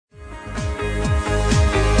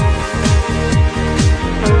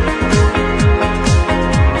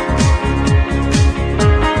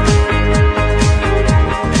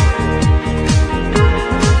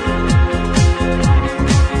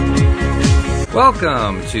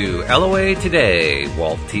Welcome to LOA Today.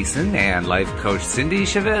 Walt Thiessen and life coach Cindy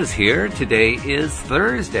Chavez here. Today is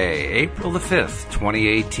Thursday, April the 5th,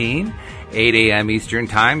 2018, 8 a.m. Eastern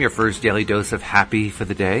Time, your first daily dose of happy for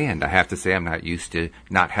the day. And I have to say, I'm not used to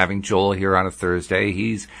not having Joel here on a Thursday.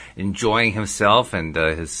 He's enjoying himself, and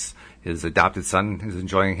his adopted son is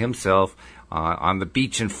enjoying himself on the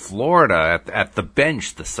beach in Florida at the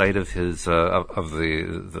bench, the site of his of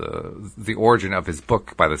the origin of his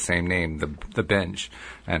book by the same name, the bench,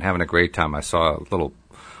 and having a great time. I saw a little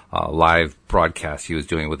live broadcast he was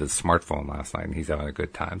doing with his smartphone last night, and he's having a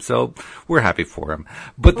good time. So we're happy for him.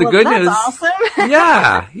 But the good news, awesome.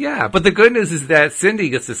 yeah. But the good news is that Cindy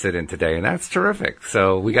gets to sit in today, and that's terrific.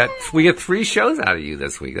 So we get 3 shows out of you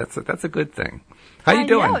this week. That's a good thing. How you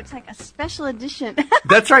doing? I know, it's like a special edition.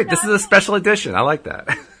 That's right. This is a special edition. I like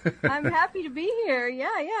that. I'm happy to be here.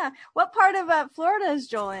 Yeah. What part of Florida is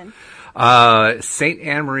Joel in? St.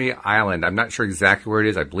 Anne Marie Island. I'm not sure exactly where it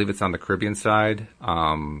is. I believe it's on the Caribbean side.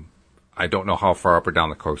 I don't know how far up or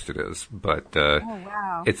down the coast it is, but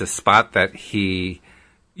wow. It's a spot that he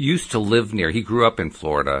used to live near. He grew up in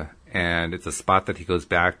Florida, and it's a spot that he goes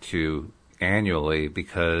back to annually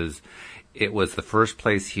because it was the first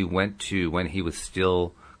place he went to when he was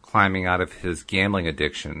still climbing out of his gambling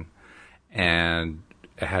addiction, and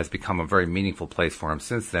it has become a very meaningful place for him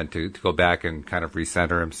since then to go back and kind of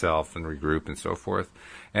recenter himself and regroup and so forth.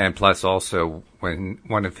 And plus also when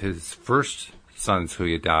one of his first sons who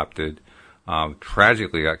he adopted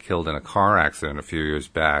tragically got killed in a car accident a few years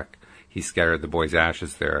back, he scattered the boy's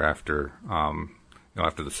ashes there after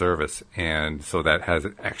the service, and so that has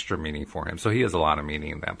an extra meaning for him. So he has a lot of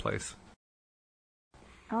meaning in that place.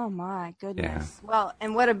 Oh, my goodness. Yeah. Well,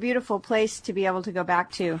 and what a beautiful place to be able to go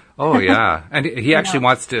back to. Oh, yeah. And he actually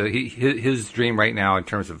wants to, his dream right now in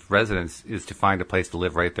terms of residence is to find a place to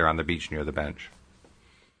live right there on the beach near the bench.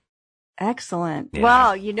 Excellent. Yeah.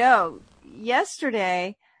 Well,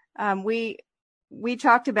 yesterday we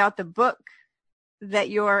talked about the book that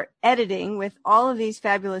you're editing with all of these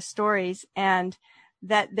fabulous stories, and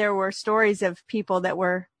that there were stories of people that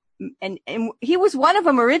were, and he was one of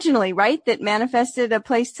them originally, right? That manifested a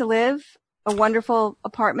place to live, a wonderful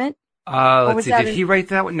apartment. Let's see. Did he write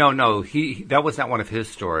that one? No, that was not one of his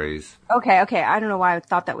stories. Okay. I don't know why I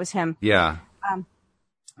thought that was him. Yeah.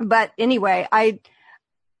 But anyway, I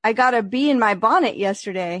got a bee in my bonnet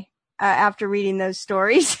yesterday after reading those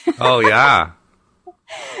stories. Oh, yeah.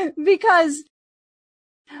 Because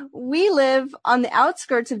we live on the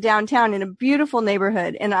outskirts of downtown in a beautiful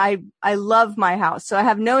neighborhood, and I love my house. So I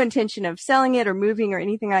have no intention of selling it or moving or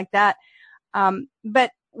anything like that.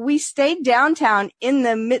 But we stayed downtown in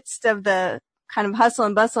the midst of the kind of hustle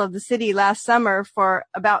and bustle of the city last summer for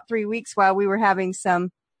about 3 weeks while we were having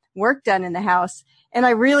some work done in the house. And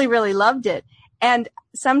I really, really loved it. And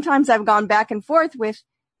sometimes I've gone back and forth with,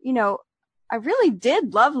 I really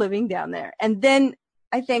did love living down there. And then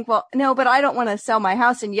I think, well, no, but I don't want to sell my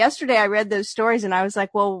house. And yesterday I read those stories and I was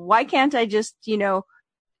like, well, why can't I just,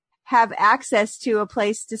 have access to a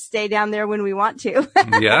place to stay down there when we want to?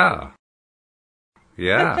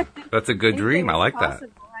 Yeah. That's a good dream. I like possible,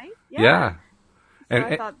 that. Right? Yeah. So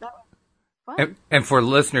I thought that was fun. And for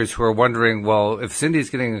listeners who are wondering, well, if Cindy's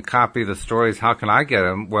getting a copy of the stories, how can I get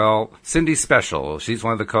them? Well, Cindy's special. She's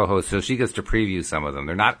one of the co-hosts, so she gets to preview some of them.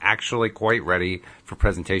 They're not actually quite ready for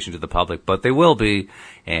presentation to the public, but they will be.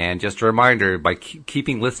 And just a reminder, by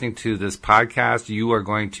keeping listening to this podcast, you are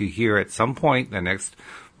going to hear at some point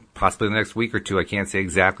possibly the next week or two, I can't say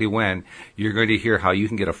exactly when, you're going to hear how you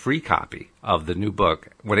can get a free copy of the new book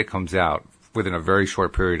when it comes out within a very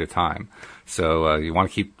short period of time. So you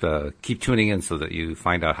want to keep tuning in so that you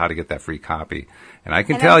find out how to get that free copy. And I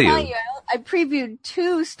can tell you, I previewed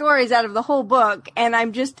 2 stories out of the whole book, and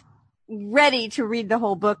I'm just ready to read the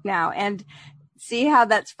whole book now. And see how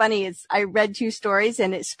that's funny is I read 2 stories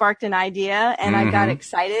and it sparked an idea, and I got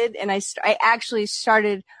excited, and I actually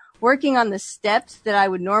started working on the steps that I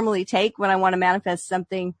would normally take when I want to manifest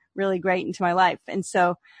something really great into my life. And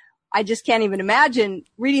so I just can't even imagine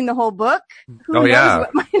reading the whole book. Who knows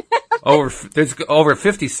what might happen? There's over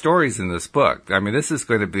 50 stories in this book. I mean, this is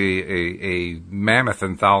going to be a mammoth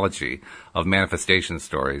anthology of manifestation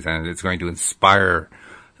stories, and it's going to inspire,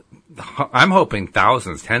 I'm hoping,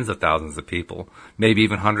 thousands, tens of thousands of people, maybe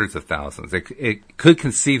even hundreds of thousands. It could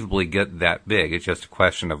conceivably get that big. It's just a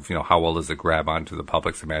question of, how well does it grab onto the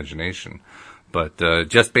public's imagination. But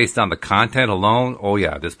just based on the content alone,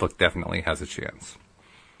 this book definitely has a chance.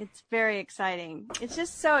 It's very exciting. It's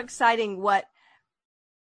just so exciting what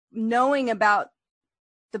knowing about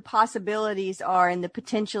the possibilities are and the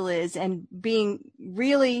potential is, and being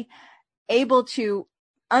really able to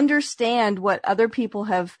understand what other people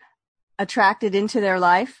have attracted into their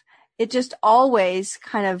life, it just always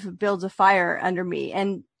kind of builds a fire under me.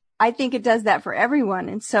 And I think it does that for everyone.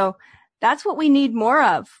 And so that's what we need more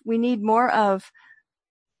of. We need more of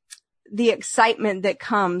the excitement that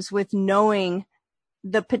comes with knowing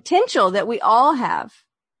the potential that we all have.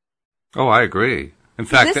 Oh, I agree. In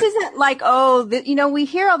fact, this isn't like, we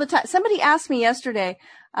hear all the time. Somebody asked me yesterday,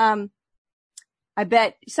 I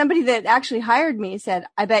bet somebody that actually hired me said,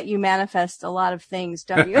 I bet you manifest a lot of things,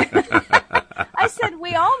 don't you? I said,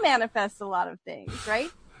 we all manifest a lot of things, right?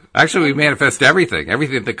 Actually, we manifest everything.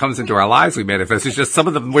 Everything that comes into our lives, we manifest. It's just some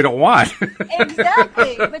of them we don't want.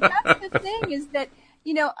 Exactly. But that's the thing is that,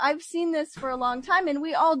 I've seen this for a long time and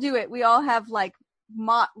we all do it. We all have like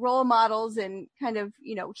role models and kind of,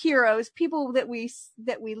 heroes, people that we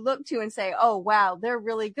look to and say, oh, wow, they're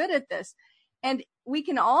really good at this. And we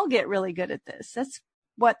can all get really good at this. That's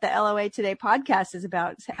what the LOA Today podcast is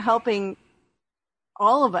about, helping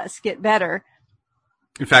all of us get better.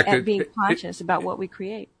 In fact, at being conscious about what we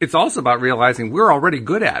create. It's also about realizing we're already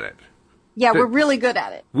good at it. Yeah, we're really good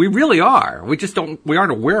at it. We really are. We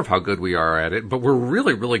aren't aware of how good we are at it, but we're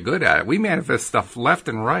really, really good at it. We manifest stuff left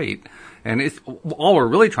and right. And all we're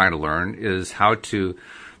really trying to learn is how to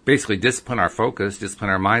basically discipline our focus, discipline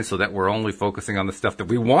our mind so that we're only focusing on the stuff that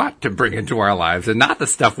we want to bring into our lives and not the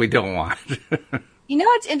stuff we don't want.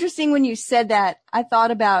 It's interesting when you said that. I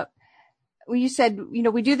thought about when you said,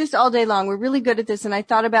 we do this all day long. We're really good at this. And I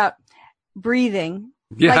thought about breathing.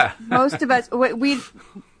 Yeah. Like most of us,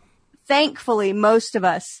 thankfully, most of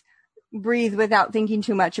us breathe without thinking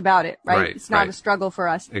too much about it, right? It's not a struggle for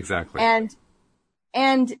us. Exactly.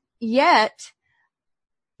 And yet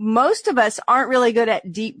most of us aren't really good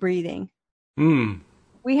at deep breathing.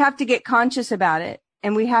 We have to get conscious about it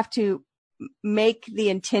and we have to make the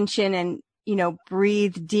intention and,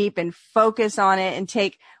 breathe deep and focus on it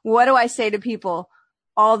and what do I say to people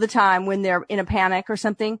all the time when they're in a panic or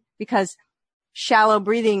something? Because shallow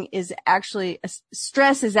breathing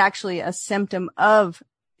stress is actually a symptom of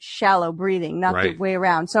shallow breathing, not the way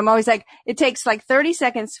around. So I'm always like, it takes like 30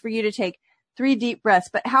 seconds for you to take 3 deep breaths,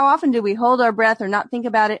 but how often do we hold our breath or not think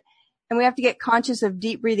about it? And we have to get conscious of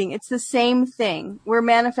deep breathing. It's the same thing. We're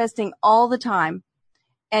manifesting all the time.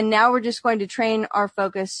 And now we're just going to train our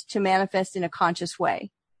focus to manifest in a conscious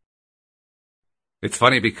way. It's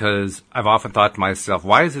funny because I've often thought to myself,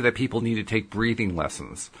 why is it that people need to take breathing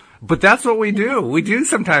lessons? But that's what we do. We do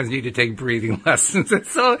sometimes need to take breathing lessons.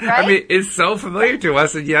 It's so, it's so familiar to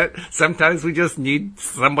us, and yet sometimes we just need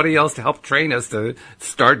somebody else to help train us to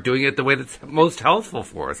start doing it the way that's most helpful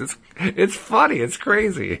for us. It's funny. It's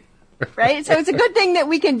crazy. Right? So it's a good thing that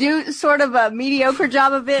we can do sort of a mediocre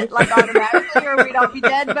job of it, like automatically, or we'd all be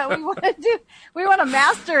dead, but we want to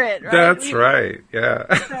master it, right? That's right.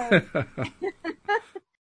 Yeah.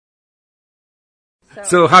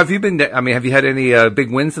 So how have you been? Have you had any big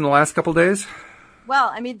wins in the last couple of days?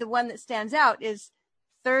 Well, the one that stands out is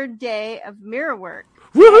 3rd day of mirror work.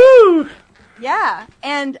 Woohoo! Yeah.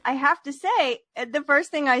 And I have to say, the first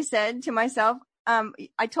thing I said to myself,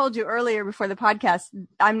 I told you earlier before the podcast,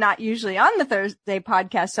 I'm not usually on the Thursday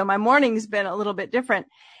podcast, so my morning's been a little bit different.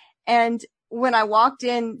 And when I walked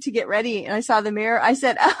in to get ready and I saw the mirror, I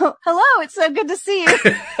said, oh, hello, it's so good to see you.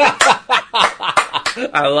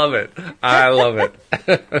 I love it.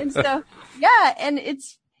 And so, yeah, and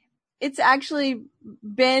it's actually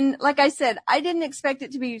been, like I said, I didn't expect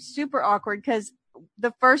it to be super awkward because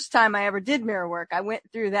the first time I ever did mirror work, I went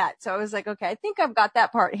through that. So I was like, okay, I think I've got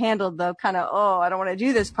that part handled though. Kind of, I don't want to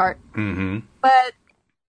do this part. Mm-hmm. But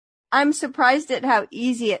I'm surprised at how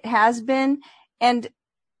easy it has been. And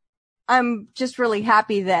I'm just really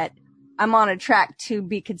happy that I'm on a track to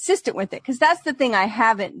be consistent with it. Cause that's the thing I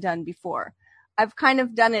haven't done before. I've kind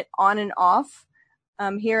of done it on and off,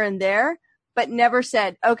 here and there, but never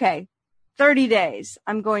said, okay, 30 days,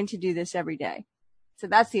 I'm going to do this every day. So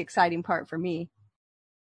that's the exciting part for me.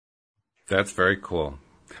 That's very cool.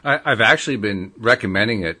 I've actually been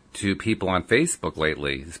recommending it to people on Facebook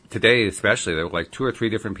lately. Today especially, there were like 2 or 3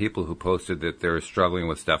 different people who posted that they're struggling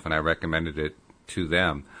with stuff, and I recommended it to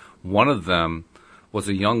them. One of them was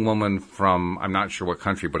a young woman from, I'm not sure what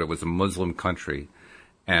country, but it was a Muslim country,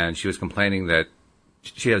 and she was complaining that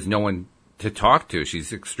she has no one to talk to.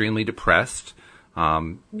 She's extremely depressed.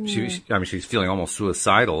 She's feeling almost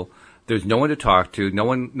suicidal. There's no one to talk to. No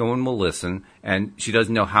one will listen, and she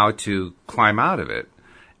doesn't know how to climb out of it.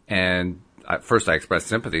 And at first I expressed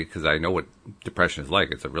sympathy because I know what depression is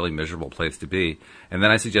like. It's a really miserable place to be. And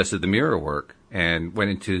then I suggested the mirror work and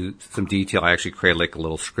went into some detail. I actually created like a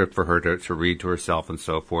little script for her to read to herself and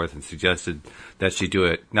so forth, and suggested that she do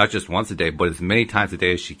it not just once a day, but as many times a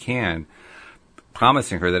day as she can.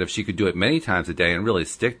 promising her that if she could do it many times a day and really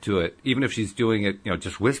stick to it, even if she's doing it,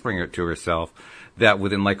 just whispering it to herself, that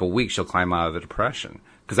within like a week she'll climb out of the depression.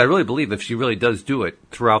 Because I really believe if she really does do it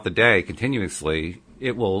throughout the day continuously,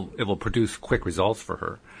 it will produce quick results for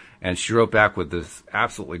her. And she wrote back with this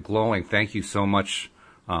absolutely glowing, "Thank you so much,"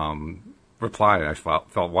 reply. And I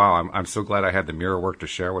felt, wow, I'm so glad I had the mirror work to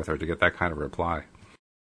share with her to get that kind of reply.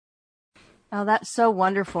 Oh, that's so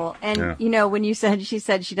wonderful. And, when she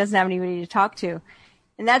said she doesn't have anybody to talk to.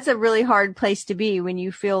 And that's a really hard place to be when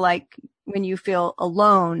you feel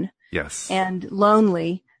alone. Yes. And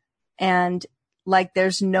lonely and like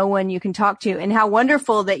there's no one you can talk to. And how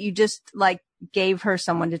wonderful that you just like gave her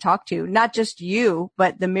someone to talk to, not just you,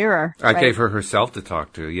 but the mirror. I gave her herself to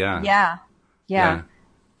talk to. Yeah. Yeah.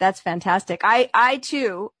 That's fantastic. I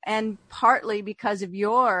too, and partly because of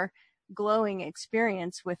your glowing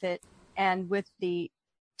experience with it, and with the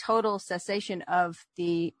total cessation of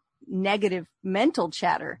the negative mental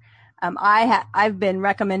chatter, I've been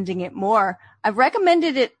recommending it more. I've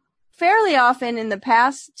recommended it fairly often in the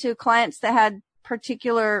past to clients that had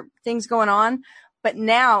particular things going on, but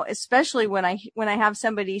now, especially when I have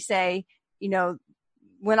somebody say,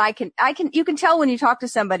 when you can tell when you talk to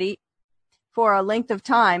somebody for a length of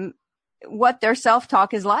time what their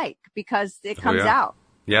self-talk is like because it comes out.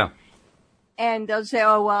 Yeah. And they'll say,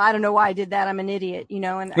 "Oh, well, I don't know why I did that. I'm an idiot,"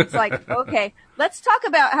 and it's like, okay, let's talk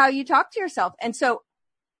about how you talk to yourself. And so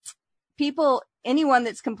anyone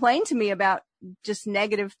that's complained to me about just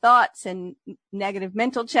negative thoughts and negative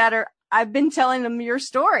mental chatter, I've been telling them your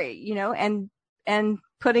story, and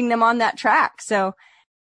putting them on that track. So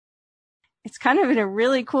it's kind of a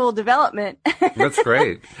really cool development. That's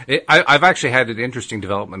great. I've actually had an interesting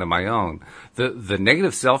development of my own. The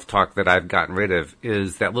negative self-talk that I've gotten rid of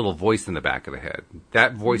is that little voice in the back of the head.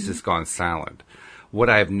 That voice has gone silent. What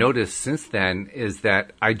I've noticed since then is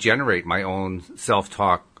that I generate my own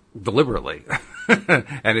self-talk deliberately.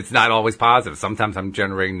 And it's not always positive. Sometimes I'm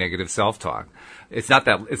generating negative self-talk. It's not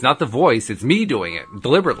the voice, it's me doing it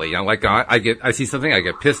deliberately. Like I see something, I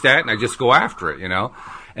get pissed at, and I just go after it,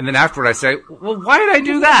 And then afterward I say, well, why did I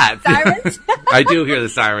do that? Sirens? I do hear the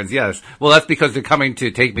sirens, yes. Well, that's because they're coming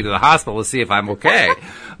to take me to the hospital to see if I'm okay.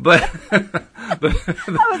 But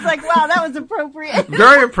I was like, wow, that was appropriate.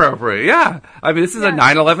 Very appropriate, yeah. I mean, this is a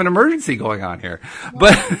 9/11 emergency going on here.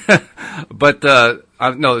 But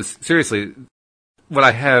no, seriously, what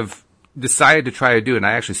I have decided to try to do, and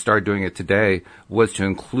I actually started doing it today, was to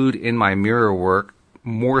include in my mirror work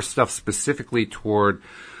more stuff specifically toward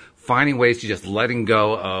finding ways to just letting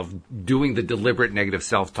go of doing the deliberate negative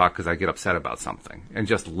self-talk because I get upset about something, and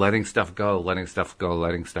just letting stuff go.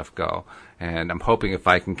 And I'm hoping if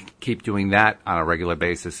I can keep doing that on a regular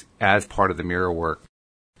basis as part of the mirror work,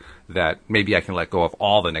 that maybe I can let go of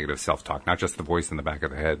all the negative self-talk, not just the voice in the back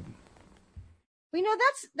of the head.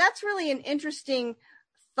 That's really an interesting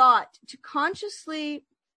thought to consciously,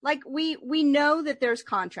 like we know that there's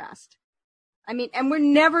contrast. I mean, and we're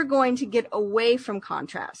never going to get away from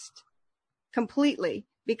contrast completely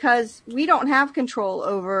because we don't have control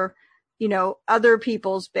over, other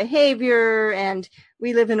people's behavior. And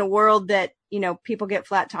we live in a world that, people get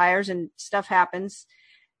flat tires and stuff happens.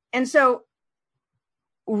 And so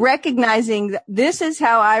recognizing that this is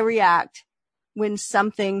how I react when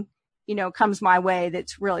something, comes my way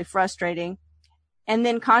that's really frustrating. And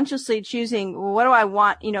then consciously choosing, well, what do I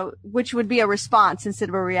want, which would be a response instead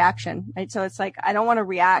of a reaction, right? So it's like, I don't want to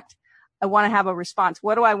react. I want to have a response.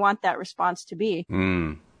 What do I want that response to be?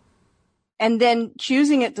 And then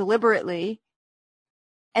choosing it deliberately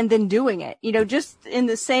and then doing it, just in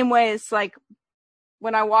the same way. It's like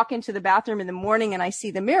when I walk into the bathroom in the morning and I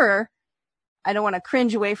see the mirror, I don't want to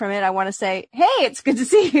cringe away from it. I want to say, hey, it's good to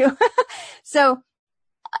see you. So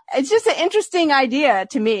it's just an interesting idea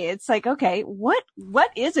to me. It's like, okay, what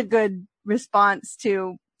is a good response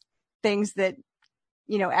to things that,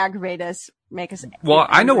 aggravate us, make us. Well,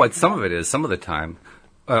 I know what some of it is. Some of the time,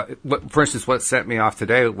 for instance, what set me off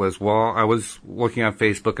today was, I was looking on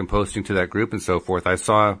Facebook and posting to that group and so forth. I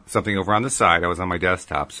saw something over on the side. I was on my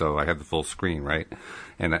desktop, so I had the full screen, right?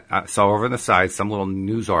 And I saw over on the side some little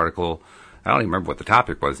news article. I don't even remember what the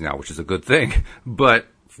topic was now, which is a good thing, but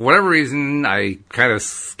for whatever reason, I kind of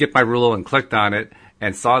skipped my rule and clicked on it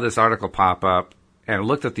and saw this article pop up and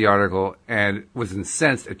looked at the article and was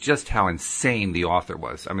incensed at just how insane the author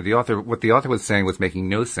was. I mean, what the author was saying was making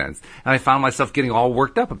no sense. And I found myself getting all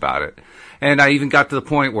worked up about it. And I even got to the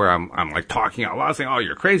point where I'm like talking out loud saying, oh,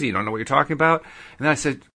 you're crazy. You don't know what you're talking about. And then I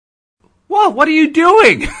said, whoa, what are you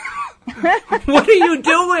doing? What are you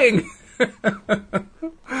doing?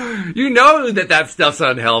 You know that stuff's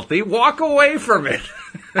unhealthy. Walk away from it.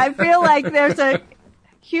 I feel like there's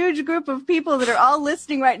huge group of people that are all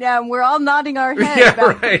listening right now, and we're all nodding our head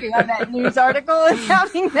about clicking on that news article and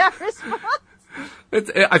having that response.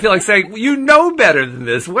 I feel like saying, you know better than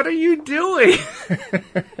this. What are you doing?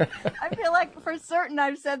 I feel like for certain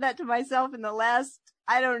I've said that to myself in the last,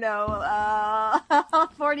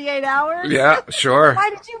 48 hours. Yeah, sure. Why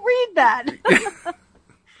did you read that?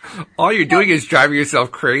 All you're doing is driving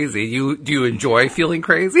yourself crazy. Do you enjoy feeling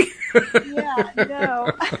crazy? Yeah,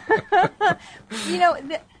 no.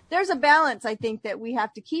 There's a balance, I think, that we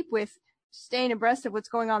have to keep with staying abreast of what's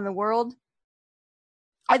going on in the world.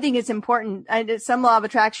 I think it's important. Some law of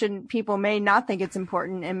attraction people may not think it's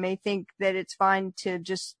important and may think that it's fine to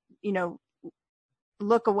just,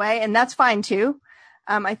 look away, and that's fine too.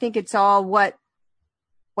 I think it's all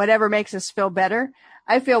whatever makes us feel better.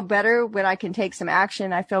 I feel better when I can take some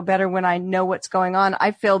action. I feel better when I know what's going on.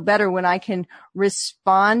 I feel better when I can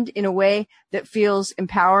respond in a way that feels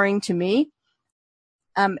empowering to me.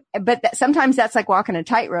 But sometimes that's like walking a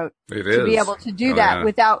tightrope to be able to do that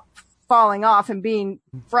without falling off and being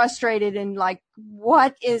frustrated and like,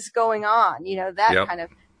 what is going on? That kind of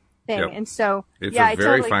thing. Yep. And so, it's a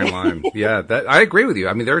very fine line. Yeah, I agree with you.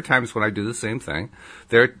 I mean, there are times when I do the same thing.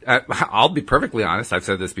 I'll be perfectly honest. I've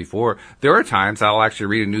said this before. There are times I'll actually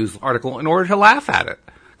read a news article in order to laugh at it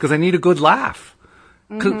because I need a good laugh.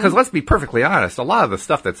 Because let's be perfectly honest, a lot of the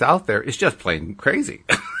stuff that's out there is just plain crazy.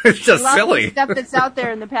 It's just silly. Of the stuff that's out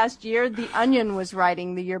there in the past year, The Onion was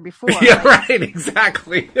writing the year before. Yeah, right.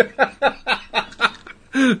 Exactly.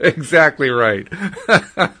 Exactly right.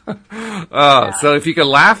 So if you can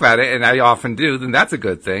laugh at it, and I often do, then that's a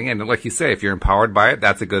good thing. And like you say, if you're empowered by it,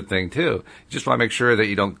 that's a good thing too. You just want to make sure that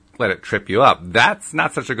you don't let it trip you up. That's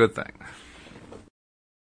not such a good thing.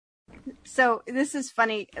 So this is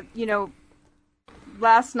funny.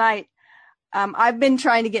 Last night, I've been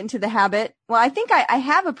trying to get into the habit. Well, I think I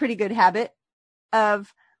have a pretty good habit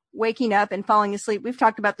of waking up and falling asleep. We've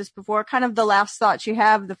talked about this before, kind of the last thoughts you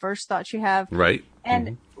have, the first thoughts you have. Right.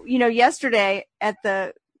 And, yesterday at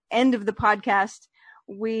the end of the podcast,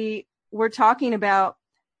 we were talking about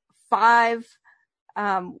 5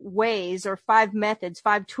 ways or 5 methods,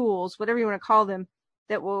 5 tools, whatever you want to call them,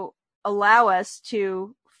 that will allow us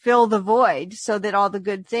to fill the void so that all the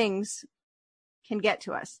good things can get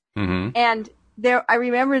to us. Mm-hmm. And I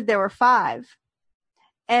remembered there were 5.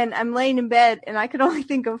 And I'm laying in bed and I could only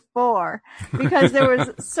think of 4 because there was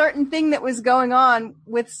a certain thing that was going on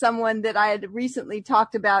with someone that I had recently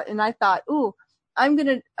talked about. And I thought, I'm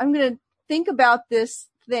going to think about this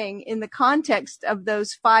thing in the context of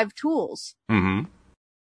those 5 tools. Mm-hmm.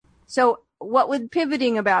 So what would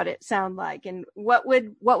pivoting about it sound like? And what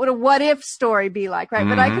would a what if story be like? Right. Mm-hmm.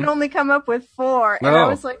 But I could only come up with 4. And I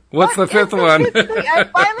was like, what's the 5th one? I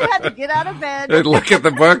finally had to get out of bed and look at the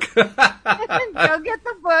book and go get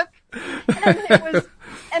the book.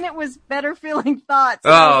 And it was Better Feeling Thoughts.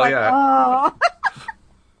 Yeah.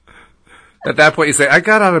 At that point you say, I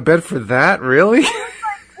got out of bed for that? Really?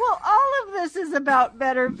 Well, all of this is about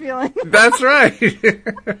better feeling. That's right. That's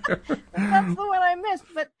the one I missed.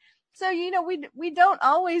 But so, we don't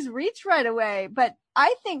always reach right away, but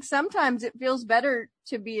I think sometimes it feels better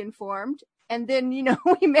to be informed. And then, we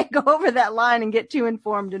may go over that line and get too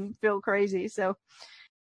informed and feel crazy. So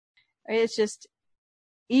it's just,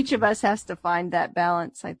 each of us has to find that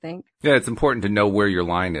balance, I think. Yeah, it's important to know where your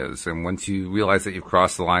line is. And once you realize that you've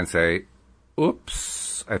crossed the line, say,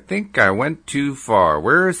 oops, I think I went too far.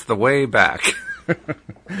 Where's the way back?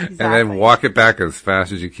 Exactly. And then walk it back as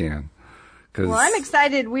fast as you can. Well, I'm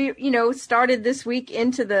excited. We, started this week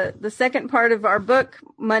into the second part of our book,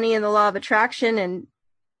 Money and the Law of Attraction, and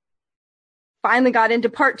finally got into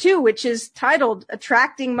part 2, which is titled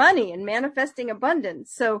Attracting Money and Manifesting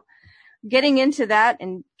Abundance. So getting into that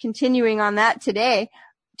and continuing on that today,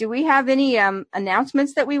 do we have any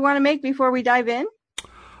announcements that we want to make before we dive in?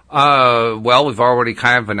 Well, we've already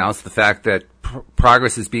kind of announced the fact that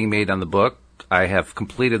progress is being made on the book. I have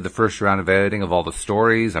completed the first round of editing of all the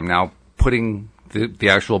stories. I'm now putting the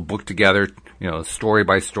actual book together, story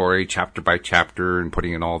by story, chapter by chapter, and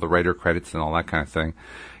putting in all the writer credits and all that kind of thing.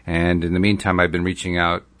 And in the meantime, I've been reaching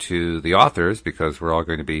out to the authors because we're all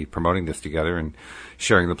going to be promoting this together and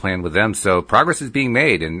sharing the plan with them. So progress is being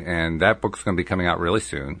made, and that book's going to be coming out really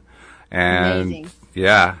soon. And amazing.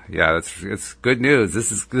 Yeah, it's good news.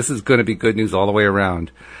 This is going to be good news all the way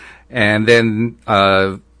around. And then,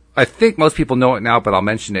 I think most people know it now, but I'll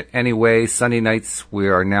mention it anyway. Sunday nights, we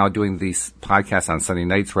are now doing these podcasts on Sunday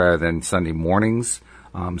nights rather than Sunday mornings.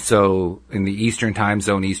 So in the Eastern time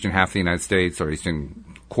zone, Eastern half of the United States or Eastern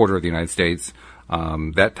quarter of the United States,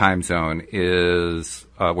 that time zone is,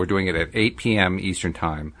 we're doing it at 8 p.m. Eastern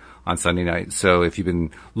time on Sunday night. So if you've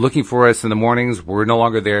been looking for us in the mornings, we're no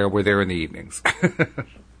longer there. We're there in the evenings.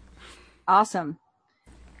 Awesome.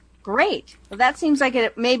 Great. Well, that seems like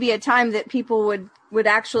it may be a time that people would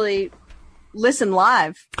actually listen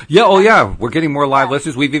live. Yeah. Oh, yeah. We're getting more live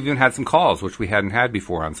listeners. We've even had some calls, which we hadn't had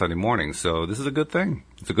before on Sunday mornings. So this is a good thing.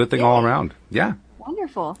 It's a good thing all around. Yeah.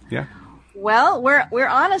 Wonderful. Yeah. Well, we're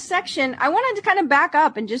on a section. I wanted to kind of back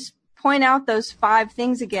up and just point out those 5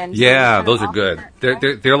 things again. Yeah, those are good.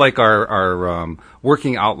 They're like our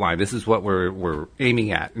working outline. This is what we're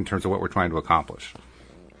aiming at in terms of what we're trying to accomplish.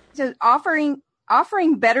 So offering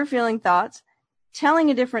better feeling thoughts, telling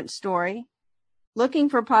a different story, looking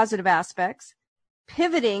for positive aspects,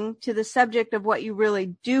 pivoting to the subject of what you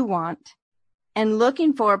really do want, and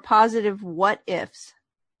looking for positive what ifs.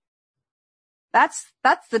 That's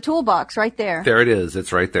the toolbox right there. There it is.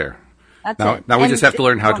 It's right there. That's it. Now we just have to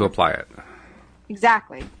learn how to apply it.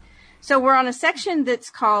 Exactly. So we're on a section that's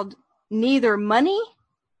called Neither Money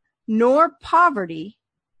Nor Poverty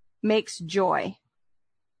Makes Joy.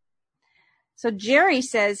 So Jerry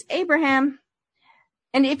says, Abraham,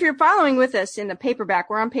 and if you're following with us in the paperback,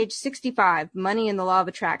 we're on page 65, Money and the Law of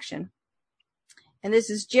Attraction. And this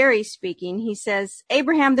is Jerry speaking. He says,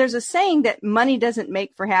 Abraham, there's a saying that money doesn't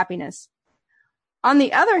make for happiness. On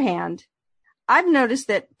the other hand, I've noticed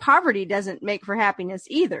that poverty doesn't make for happiness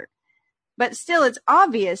either. But still, it's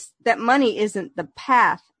obvious that money isn't the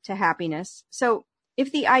path to happiness. So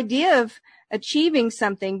if the idea of achieving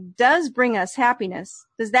something does bring us happiness,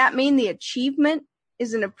 does that mean the achievement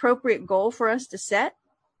is an appropriate goal for us to set?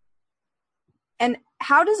 And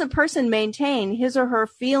how does a person maintain his or her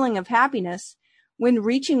feeling of happiness when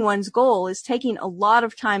reaching one's goal is taking a lot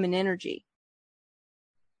of time and energy?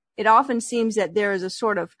 It often seems that there is a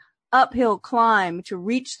sort of uphill climb to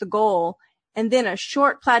reach the goal and then a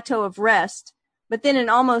short plateau of rest, but then an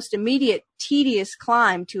almost immediate tedious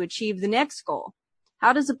climb to achieve the next goal.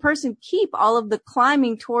 How does a person keep all of the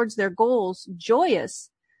climbing towards their goals joyous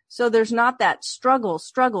so there's not that struggle,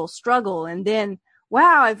 and then,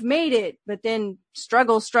 wow, I've made it, but then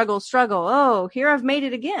struggle. Oh, here I've made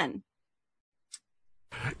it again.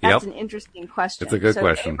 That's an interesting question. It's a good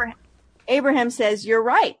question. Abraham says, you're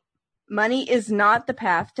right. Money is not the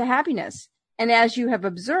path to happiness. And as you have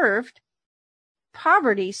observed,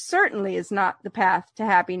 poverty certainly is not the path to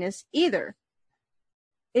happiness either.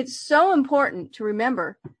 It's so important to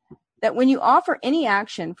remember that when you offer any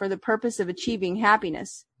action for the purpose of achieving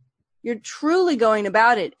happiness, you're truly going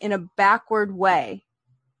about it in a backward way.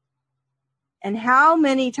 And how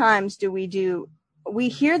many times we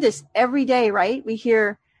hear this every day, right? We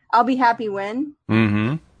hear, I'll be happy when.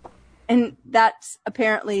 Mm-hmm. And that's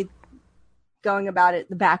apparently going about it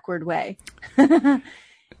the backward way.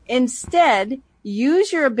 Instead,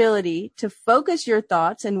 use your ability to focus your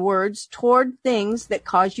thoughts and words toward things that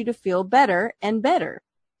cause you to feel better and better.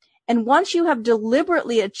 And once you have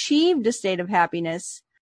deliberately achieved a state of happiness,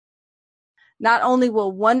 not only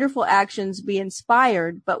will wonderful actions be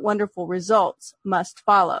inspired, but wonderful results must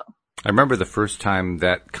follow. I remember the first time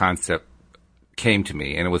that concept came to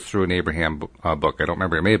me, and it was through an Abraham book. I don't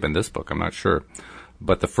remember. It may have been this book. I'm not sure.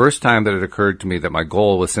 But the first time that it occurred to me that my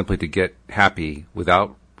goal was simply to get happy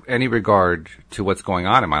without any regard to what's going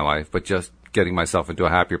on in my life, but just getting myself into a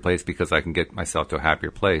happier place because I can get myself to a happier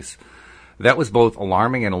place. That was both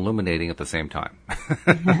alarming and illuminating at the same time.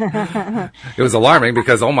 It was alarming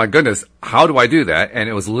because, oh my goodness, how do I do that? And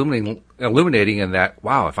it was illuminating in that,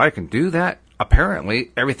 wow, if I can do that,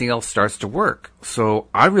 apparently everything else starts to work. So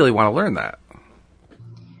I really want to learn that.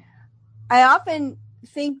 I often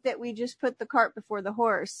think that we just put the cart before the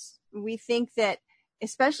horse. We think that,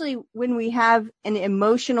 especially when we have an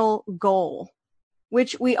emotional goal,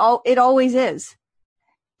 which it always is.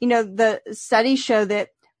 You know, the studies show that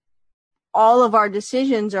all of our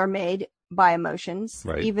decisions are made by emotions,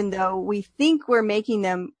 right? Even though we think we're making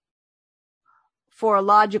them for a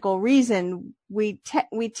logical reason, we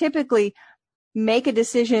typically make a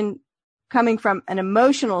decision coming from an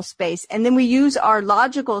emotional space, and then we use our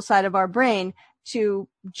logical side of our brain to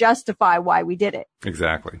justify why we did it.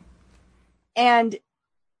 Exactly. And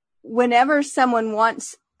whenever someone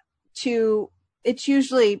wants to, it's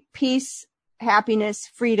usually peace, happiness,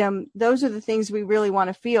 freedom. Those are the things we really want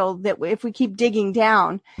to feel, that if we keep digging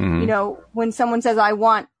down, you know, when someone says, I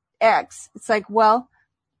want X, it's like, well,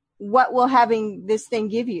 what will having this thing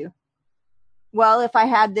give you? Well, if I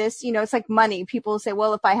had this, you know, it's like money. People say,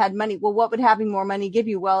 well, if I had money, well, what would having more money give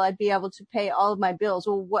you? Well, I'd be able to pay all of my bills.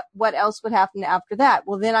 Well, what else would happen after that?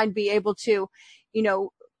 Well, then I'd be able to, you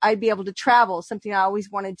know, I'd be able to travel, something I always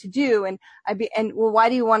wanted to do. And well, why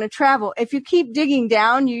do you want to travel? If you keep digging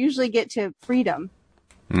down, you usually get to freedom.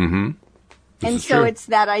 Mm-hmm. And so it's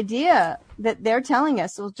that idea that they're telling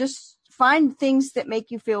us, well, just find things that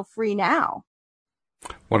make you feel free now.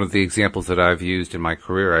 One of the examples that I've used in my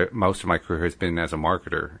career, most of my career has been as a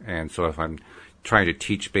marketer. And so if I'm trying to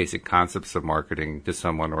teach basic concepts of marketing to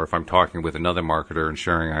someone, or if I'm talking with another marketer and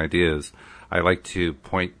sharing ideas, I like to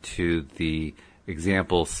point to the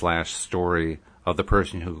example/story of the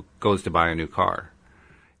person who goes to buy a new car.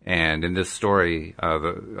 And in this story,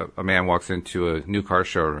 a man walks into a new car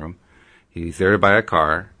showroom. He's there to buy a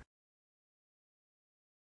car.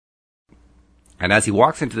 And as he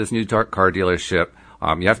walks into this new car dealership,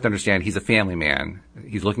 you have to understand he's a family man.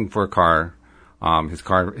 He's looking for a car. His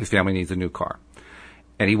family needs a new car.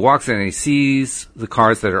 And he walks in and he sees the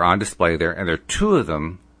cars that are on display there, and there are two of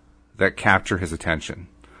them that capture his attention.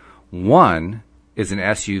 One is an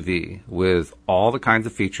SUV with all the kinds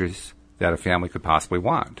of features that a family could possibly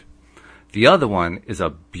want. The other one is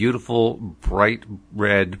a beautiful, bright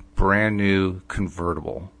red, brand new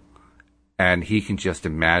convertible. And he can just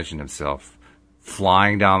imagine himself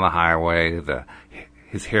flying down the highway,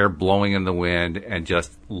 his hair blowing in the wind, and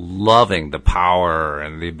just loving the power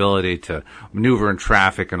and the ability to maneuver in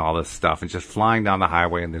traffic and all this stuff, and just flying down the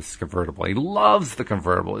highway in this convertible. He loves the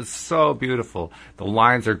convertible. It's so beautiful. The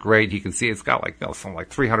lines are great. You can see it's got something like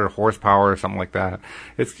 300 horsepower or something like that.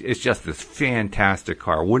 It's just this fantastic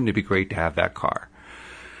car. Wouldn't it be great to have that car?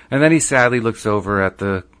 And then he sadly looks over at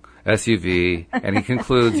the SUV and he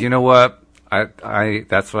concludes, you know what?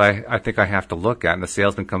 That's what I think I have to look at. And the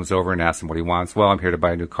salesman comes over and asks him what he wants. Well, I'm here to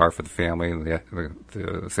buy a new car for the family. And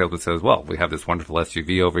the salesman says, well, we have this wonderful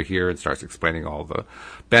SUV over here, and starts explaining all the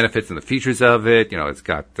benefits and the features of it. You know, it's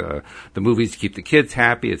got the movies to keep the kids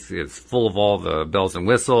happy. It's full of all the bells and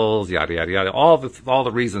whistles, yada, yada, yada, all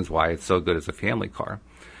the reasons why it's so good as a family car.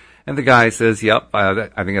 And the guy says, yep, I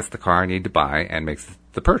think that's the car I need to buy, and makes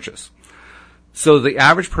the purchase. So the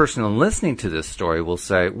average person listening to this story will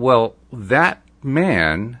say, well, that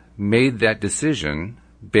man made that decision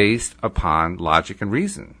based upon logic and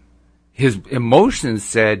reason. His emotions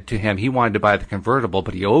said to him he wanted to buy the convertible,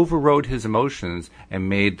 but he overrode his emotions and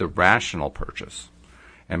made the rational purchase.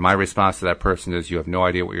 And my response to that person is, you have no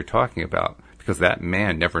idea what you're talking about, because that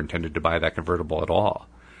man never intended to buy that convertible at all.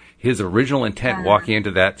 His original intent walking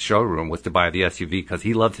into that showroom was to buy the SUV because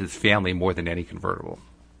he loved his family more than any convertible.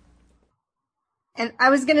 And I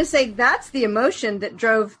was going to say that's the emotion that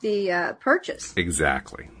drove the purchase.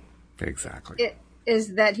 Exactly. It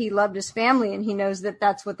is that he loved his family, and he knows that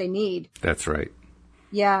that's what they need. That's right.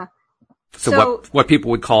 Yeah. So what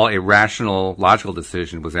people would call a rational, logical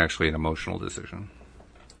decision was actually an emotional decision.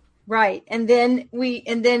 Right. And then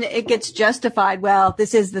it gets justified. Well,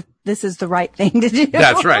 this is the right thing to do.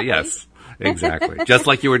 That's right. Yes, exactly. Just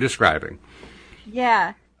like you were describing.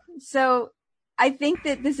 Yeah. So I think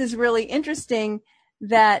that this is really interesting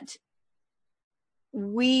that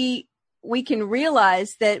we can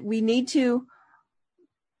realize that we need to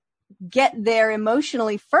get there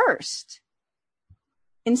emotionally first,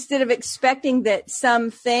 instead of expecting that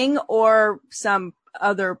something or some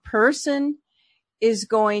other person is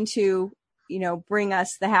going to, bring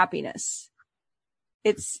us the happiness.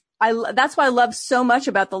 That's what I love so much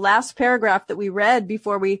about the last paragraph that we read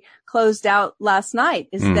before we closed out last night,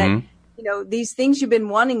 is that these things you've been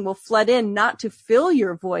wanting will flood in, not to fill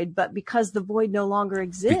your void, but because the void no longer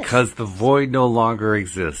exists. Because the void no longer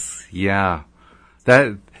exists. Yeah.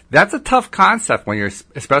 That's a tough concept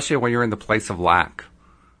especially when you're in the place of lack.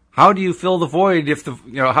 How do you fill the void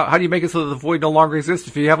how do you make it so that the void no longer exists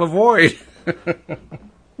if you have a void?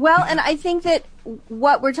 Well, and I think that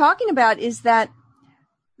what we're talking about is that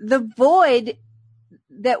the void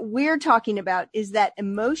that we're talking about is that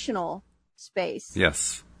emotional space.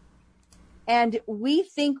 Yes. And we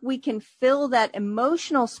think we can fill that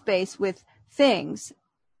emotional space with things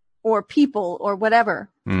or people or whatever,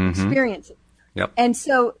 experiences. Yep. And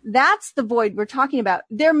so that's the void we're talking about.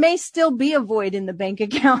 There may still be a void in the bank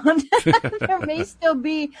account. There may still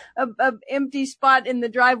be a empty spot in the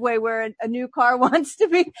driveway where a new car wants to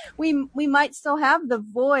be. We might still have the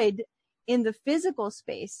void in the physical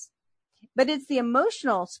space, but it's the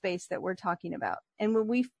emotional space that we're talking about. And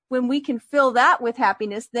when we can fill that with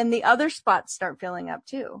happiness, then the other spots start filling up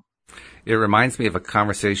too. It reminds me of a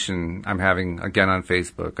conversation I'm having again on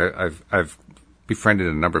Facebook. I've befriended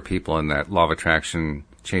a number of people in that Law of Attraction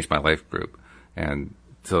Changed My Life group, and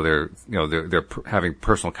so they're having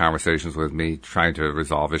personal conversations with me, trying to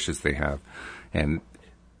resolve issues they have. And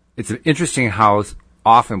it's interesting how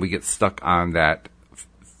often we get stuck on that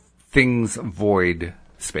things void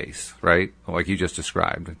space, right? Like you just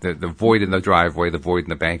described, the void in the driveway, the void in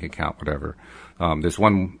the bank account, whatever. There's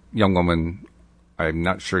one young woman, I'm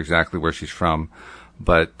not sure exactly where she's from,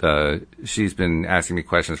 but she's been asking me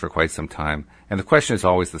questions for quite some time. And the question is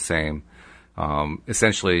always the same.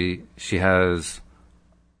 Essentially, she has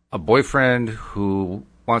a boyfriend who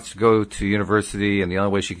wants to go to university, and the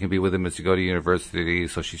only way she can be with him is to go to university,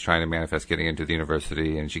 so she's trying to manifest getting into the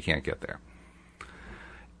university, and she can't get there.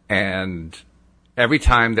 And every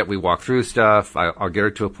time that we walk through stuff, I'll get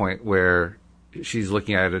her to a point where she's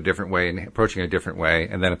looking at it a different way and approaching it a different way,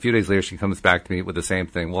 and then a few days later she comes back to me with the same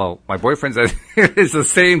thing. Well, my boyfriend says it's the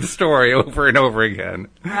same story over and over again.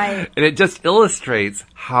 Right. And it just illustrates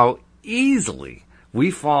how easily we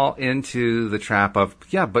fall into the trap of,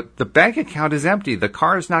 yeah, but the bank account is empty. The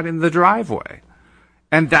car is not in the driveway.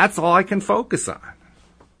 And that's all I can focus on.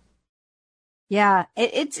 Yeah.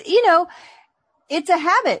 It's a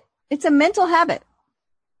habit. It's a mental habit.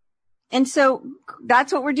 And so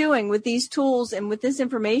that's what we're doing with these tools and with this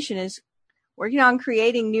information, is working on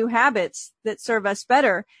creating new habits that serve us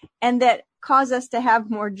better and that cause us to have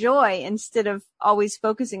more joy instead of always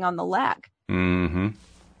focusing on the lack. Mm-hmm.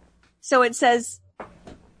 So it says,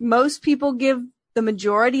 most people give the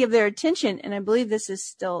majority of their attention, and I believe this is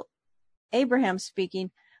still Abraham speaking,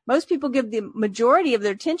 most people give the majority of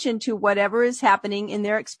their attention to whatever is happening in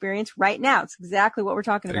their experience right now. It's exactly what we're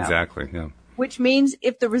talking about. Exactly, yeah. Which means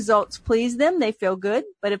if the results please them, they feel good.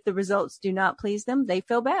 But if the results do not please them, they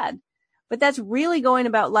feel bad. But that's really going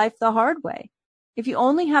about life the hard way. If you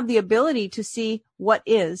only have the ability to see what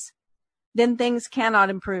is, then things cannot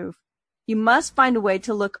improve. You must find a way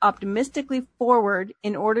to look optimistically forward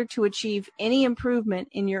in order to achieve any improvement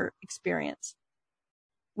in your experience.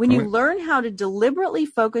 When you learn how to deliberately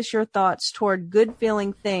focus your thoughts toward good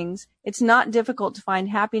feeling things, it's not difficult to find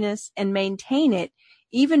happiness and maintain it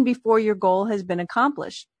even before your goal has been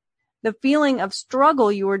accomplished. The feeling of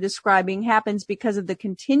struggle you are describing happens because of the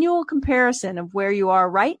continual comparison of where you are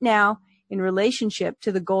right now in relationship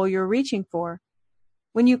to the goal you're reaching for.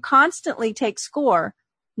 When you constantly take score,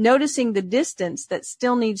 noticing the distance that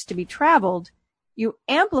still needs to be traveled, you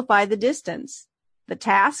amplify the distance, the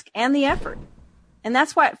task, and the effort. And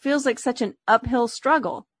that's why it feels like such an uphill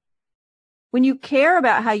struggle. When you care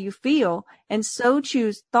about how you feel and so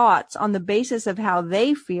choose thoughts on the basis of how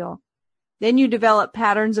they feel, then you develop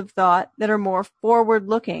patterns of thought that are more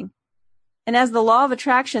forward-looking. And as the law of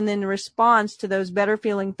attraction then responds to those better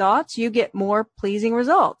feeling thoughts, you get more pleasing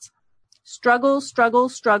results. Struggle, struggle,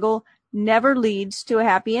 struggle never leads to a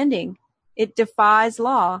happy ending. It defies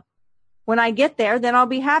law. When I get there, then I'll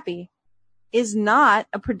be happy is not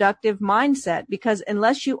a productive mindset, because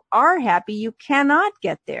unless you are happy, you cannot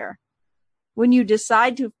get there. When you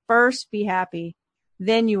decide to first be happy,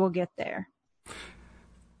 then you will get there.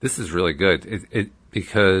 This is really good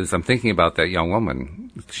because I'm thinking about that young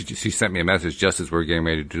woman. She sent me a message just as we were getting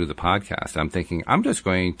ready to do the podcast. I'm thinking, I'm just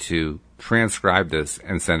going to transcribe this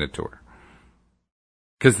and send it to her.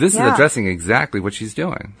 Because this is addressing exactly what she's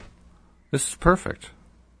doing. This is perfect.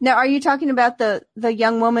 Now, are you talking about the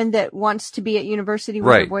young woman that wants to be at university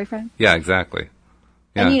with her boyfriend? Yeah, exactly.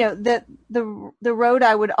 Yeah. And the road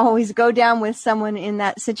I would always go down with someone in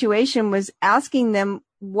that situation was asking them,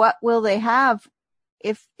 what will they have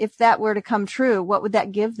if that were to come true? What would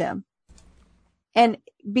that give them? And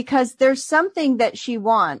because there's something that she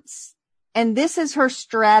wants, and this is her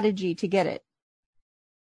strategy to get it.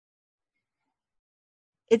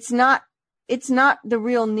 It's not the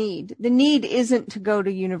real need. The need isn't to go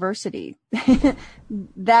to university.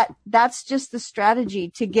 That's just the strategy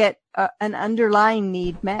to get an underlying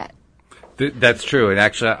need met. That's true. And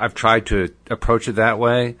actually, I've tried to approach it that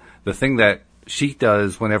way. The thing that she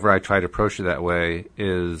does whenever I try to approach it that way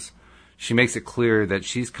is she makes it clear that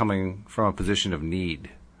she's coming from a position of need.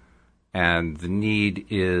 And the need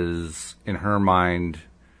is, in her mind,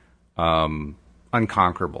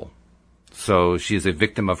 unconquerable. So she is a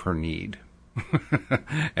victim of her need.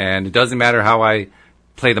 And it doesn't matter how I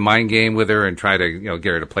play the mind game with her and try to,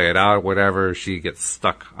 get her to play it out or whatever, she gets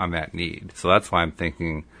stuck on that need. So that's why I'm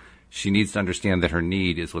thinking she needs to understand that her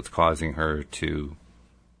need is what's causing her to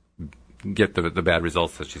get the bad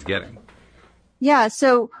results that she's getting. Yeah.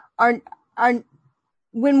 So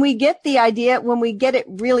when we get the idea, when we get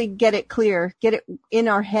it clear, get it in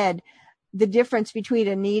our head, the difference between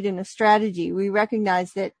a need and a strategy, we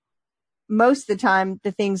recognize that most of the time,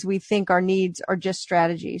 the things we think are needs are just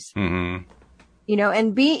strategies. Mm-hmm.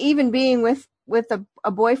 And being with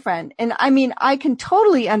a boyfriend. And I mean, I can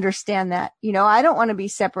totally understand that. I don't want to be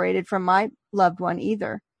separated from my loved one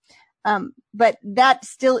either. But that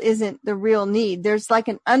still isn't the real need. There's like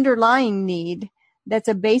an underlying need that's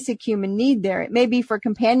a basic human need there. It may be for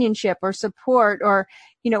companionship or support or,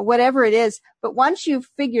 whatever it is. But once you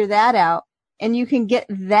figure that out, and you can get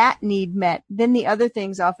that need met, then the other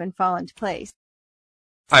things often fall into place.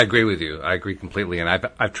 I agree with you. I agree completely, and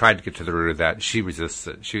I've tried to get to the root of that. She resists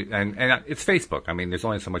it. And it's Facebook. I mean, there's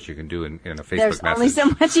only so much you can do in a Facebook There's message. only so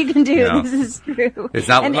much you can do. You know? This is true. It's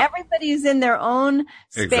not, and everybody's in their own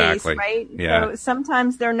space, exactly. right? Yeah. So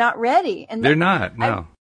sometimes they're not ready, and they're not. No.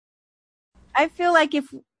 I feel like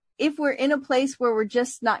if we're in a place where we're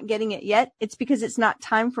just not getting it yet, it's because it's not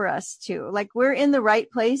time for us to. Like, we're in the right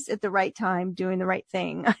place at the right time, doing the right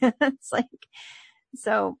thing. It's like,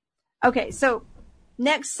 so, okay. So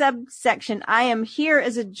next subsection, I am here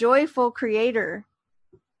as a joyful creator.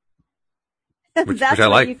 Which That's I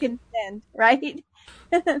what like. you can send, right?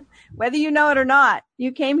 Whether you know it or not,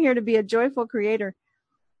 you came here to be a joyful creator.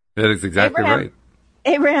 That is exactly right.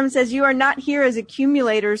 Abraham says, you are not here as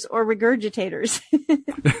accumulators or regurgitators.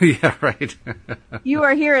 Yeah, right. You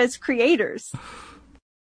are here as creators.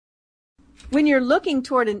 When you're looking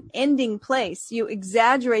toward an ending place, you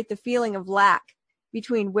exaggerate the feeling of lack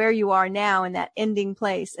between where you are now and that ending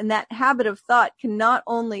place. And that habit of thought can not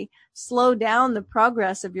only slow down the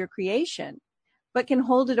progress of your creation, but can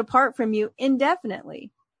hold it apart from you indefinitely.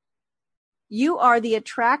 You are the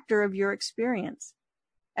attractor of your experience.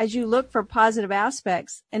 As you look for positive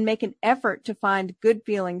aspects and make an effort to find good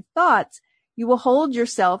feeling thoughts, you will hold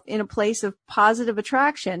yourself in a place of positive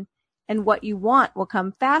attraction, and what you want will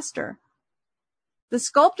come faster. The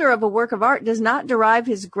sculptor of a work of art does not derive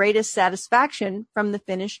his greatest satisfaction from the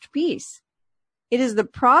finished piece. It is the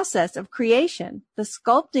process of creation, the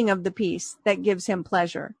sculpting of the piece, that gives him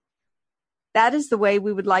pleasure. That is the way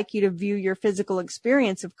we would like you to view your physical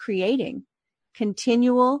experience of creating.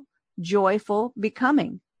 Continual, joyful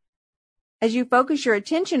becoming. As you focus your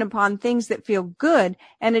attention upon things that feel good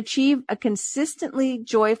and achieve a consistently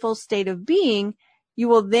joyful state of being, you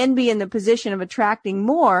will then be in the position of attracting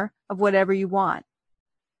more of whatever you want.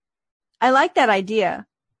 I like that idea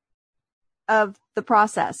of the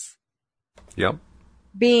process. Yep.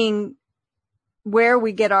 Being where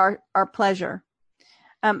we get our pleasure.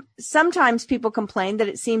 Sometimes people complain that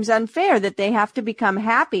it seems unfair that they have to become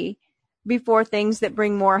happy before things that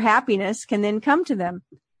bring more happiness can then come to them.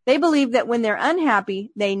 They believe that when they're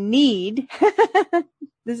unhappy, they need,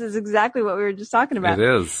 this is exactly what we were just talking about.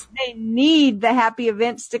 It is. They need the happy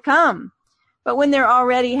events to come. But when they're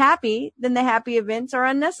already happy, then the happy events are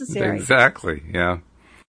unnecessary. Exactly, yeah.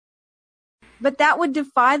 But that would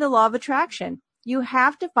defy the law of attraction. You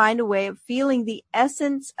have to find a way of feeling the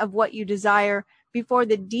essence of what you desire before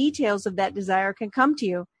the details of that desire can come to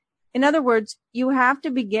you. In other words, you have to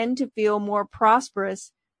begin to feel more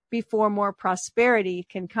prosperous before more prosperity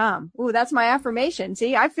can come. Ooh, that's my affirmation.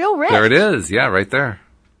 See, I feel rich. There it is. Yeah, right there.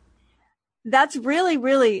 That's really,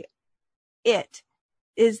 really it,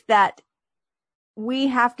 is that we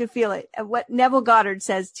have to feel it. What Neville Goddard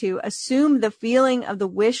says, to assume the feeling of the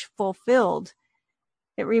wish fulfilled.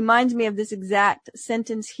 It reminds me of this exact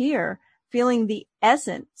sentence here, feeling the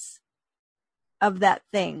essence of that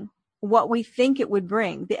thing, what we think it would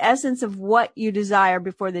bring, the essence of what you desire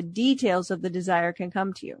before the details of the desire can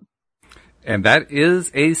come to you. And that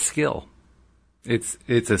is a skill. It's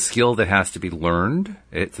a skill that has to be learned.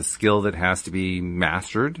 It's a skill that has to be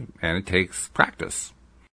mastered, and it takes practice.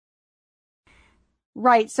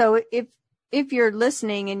 Right. So if you're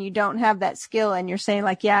listening and you don't have that skill and you're saying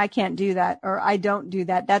like, yeah, I can't do that, or I don't do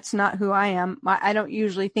that, that's not who I am. I don't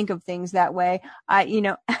usually think of things that way.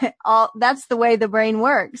 That's the way the brain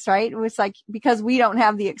works, right? It's like, because we don't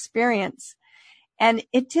have the experience, and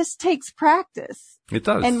it just takes practice. It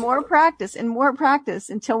does. And more practice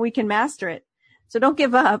until we can master it. So don't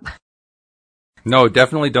give up. No,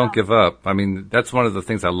 definitely don't give up. I mean, that's one of the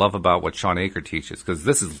things I love about what Shawn Achor teaches, because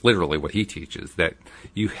this is literally what he teaches, that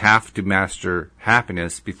you have to master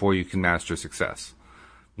happiness before you can master success.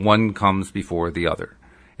 One comes before the other.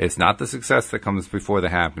 It's not the success that comes before the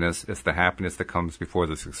happiness, it's the happiness that comes before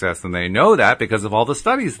the success. And they know that because of all the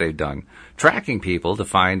studies they've done, tracking people to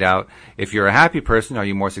find out if you're a happy person, are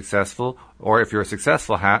you more successful? Or if you're a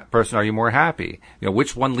successful person, are you more happy? You know,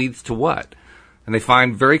 which one leads to what? And they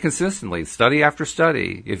find very consistently, study after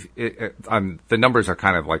study, the numbers are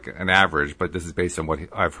kind of like an average, but this is based on what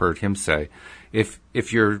I've heard him say. If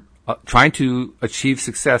you're trying to achieve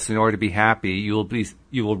success in order to be happy, you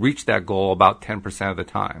will reach that goal about 10% of the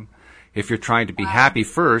time. If you're trying to be happy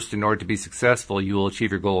first in order to be successful, you will achieve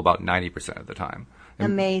your goal about 90% of the time.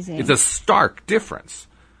 And amazing. It's a stark difference.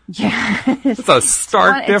 Yeah. It's a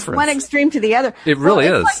stark difference. It's one extreme to the other. It really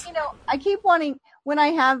is. Like, I keep wanting,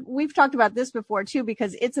 we've talked about this before too,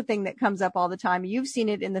 because it's a thing that comes up all the time. You've seen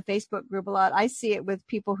it in the Facebook group a lot. I see it with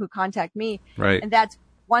people who contact me. Right. And that's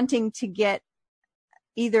wanting to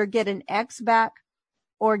either get an ex back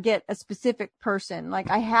or get a specific person.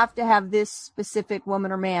 Like I have to have this specific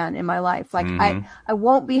woman or man in my life. Like I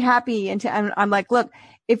won't be happy until I'm like, look,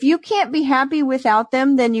 if you can't be happy without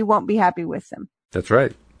them, then you won't be happy with them. That's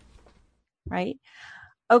right. Right.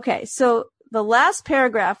 Okay. So the last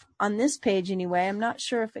paragraph on this page anyway, I'm not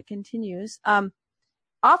sure if it continues.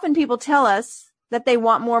 Often people tell us that they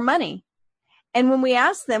want more money. And when we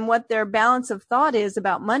ask them what their balance of thought is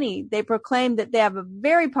about money, they proclaim that they have a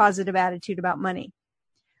very positive attitude about money.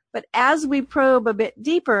 But as we probe a bit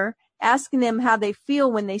deeper, asking them how they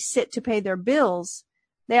feel when they sit to pay their bills,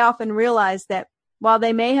 they often realize that while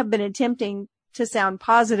they may have been attempting to sound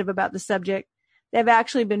positive about the subject, they've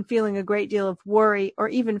actually been feeling a great deal of worry or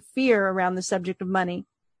even fear around the subject of money.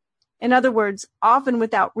 In other words, often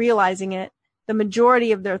without realizing it, the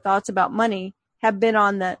majority of their thoughts about money have been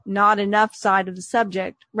on the not enough side of the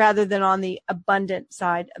subject rather than on the abundant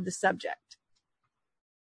side of the subject.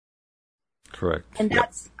 Correct. And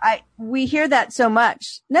we hear that so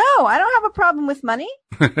much. No, I don't have a problem with money.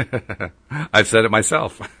 I've said it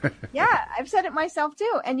myself. Yeah, I've said it myself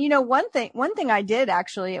too. And one thing I did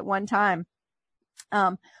actually at one time,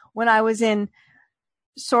 when I was in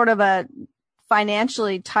sort of a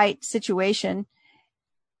financially tight situation,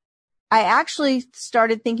 I actually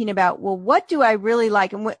started thinking about, well, what do I really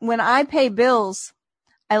like? And when I pay bills,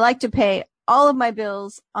 I like to pay all of my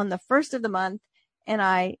bills on the first of the month. And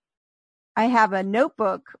I have a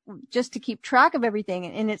notebook just to keep track of everything.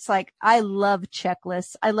 And it's like, I love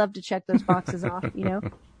checklists. I love to check those boxes off,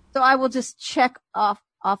 So I will just check off,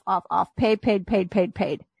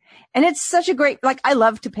 paid. And it's such a great, like, I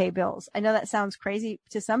love to pay bills. I know that sounds crazy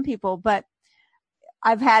to some people, but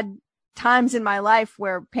I've had times in my life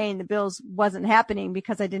where paying the bills wasn't happening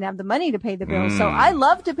because I didn't have the money to pay the bills. So I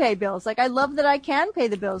love to pay bills. Like I love that I can pay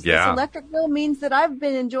the bills. Yeah. This electric bill means that I've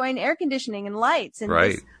been enjoying air conditioning and lights, and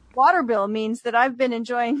right. This water bill means that I've been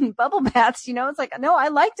enjoying bubble baths. It's like, no, I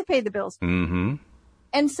like to pay the bills. Mm-hmm.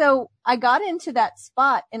 And so I got into that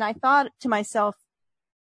spot and I thought to myself,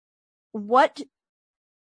 what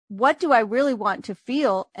do I really want to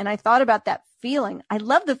feel? And I thought about that feeling. I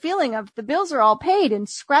love the feeling of the bills are all paid and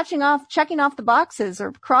checking off the boxes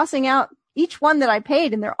or crossing out each one that I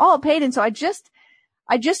paid, and they're all paid. And so I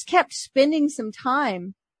just kept spending some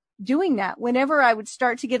time doing that. Whenever I would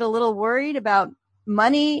start to get a little worried about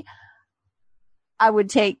money, I would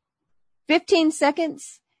take 15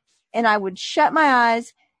 seconds and I would shut my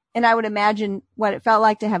eyes and I would imagine what it felt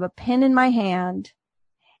like to have a pen in my hand.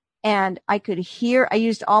 And I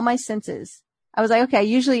used all my senses. I was like, okay, I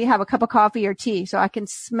usually have a cup of coffee or tea, so I can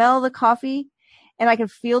smell the coffee and I can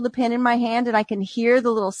feel the pen in my hand and I can hear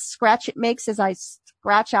the little scratch it makes as I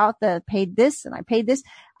scratch out the paid this and I paid this.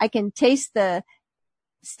 I can taste the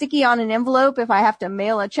sticky on an envelope if I have to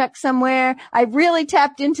mail a check somewhere. I really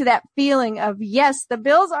tapped into that feeling of, yes, the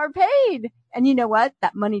bills are paid. And you know what?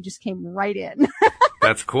 That money just came right in.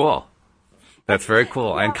 That's cool. That's very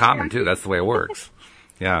cool. And common too. That's the way it works.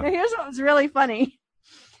 Yeah. Now, here's what was really funny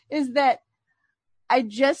is that I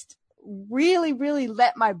just really, really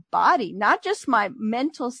let my body, not just my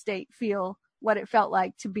mental state, feel what it felt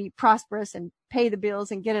like to be prosperous and pay the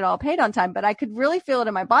bills and get it all paid on time. But I could really feel it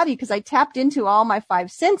in my body because I tapped into all my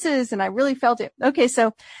 5 senses and I really felt it. Okay.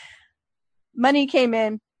 So money came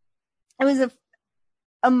in. It was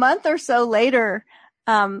a month or so later.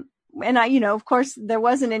 And I, of course there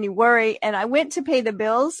wasn't any worry, and I went to pay the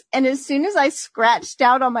bills. And as soon as I scratched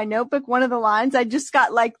out on my notebook one of the lines, I just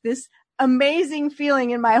got like this amazing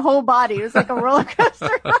feeling in my whole body. It was like a roller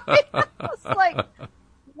coaster ride. I was like,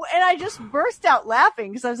 and I just burst out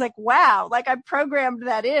laughing because I was like, wow, like I programmed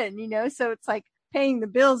that in, so it's like paying the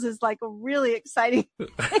bills is like a really exciting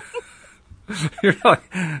thing. You're like,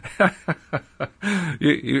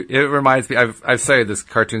 it reminds me, I've cited this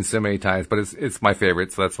cartoon so many times, but it's my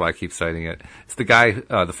favorite, so that's why I keep citing it. It's the guy,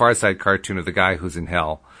 the Far Side cartoon of the guy who's in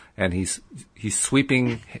hell, and he's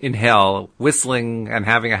sweeping in hell, whistling and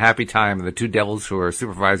having a happy time, and the 2 devils who are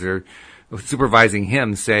supervising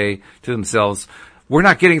him say to themselves, we're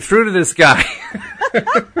not getting through to this guy.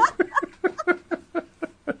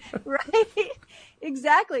 Right?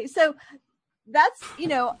 Exactly. So that's,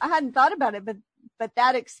 I hadn't thought about it, but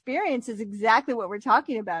that experience is exactly what we're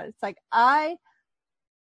talking about. It's like I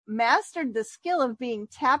mastered the skill of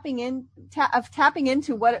tapping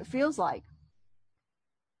into what it feels like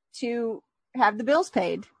to have the bills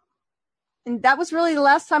paid. And that was really the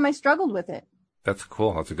last time I struggled with it. That's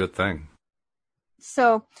cool. That's a good thing.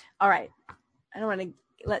 So, all right.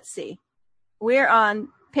 Let's see. We're on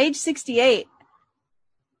page 68.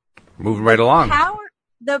 Moving right along.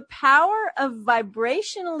 The power of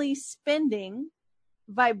vibrationally spending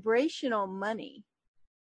vibrational money.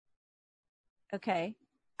 Okay.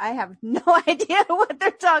 I have no idea what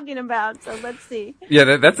they're talking about. So let's see.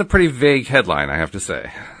 Yeah, that's a pretty vague headline, I have to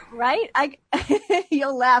say. Right?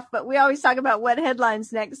 You'll laugh, but we always talk about what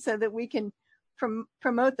headlines next so that we can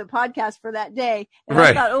promote the podcast for that day. And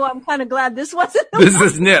right. I thought, I'm kind of glad this wasn't. This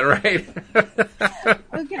isn't it, right?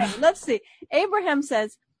 Okay, let's see. Abraham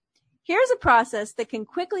says, here's a process that can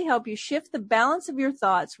quickly help you shift the balance of your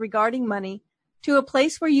thoughts regarding money to a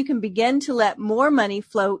place where you can begin to let more money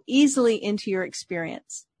flow easily into your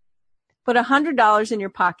experience. Put $100 in your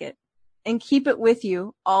pocket and keep it with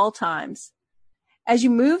you all times. As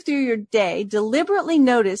you move through your day, deliberately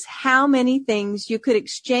notice how many things you could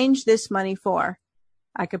exchange this money for.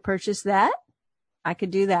 I could purchase that. I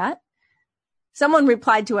could do that. Someone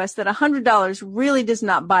replied to us that $100 really does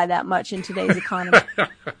not buy that much in today's economy.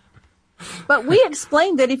 But we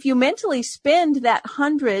explained that if you mentally spend that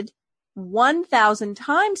 1,000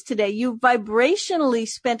 times today, you vibrationally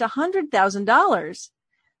spent $100,000.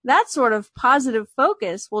 That sort of positive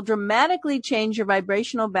focus will dramatically change your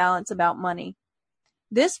vibrational balance about money.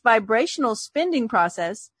 This vibrational spending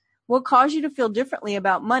process will cause you to feel differently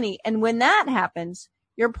about money. And when that happens,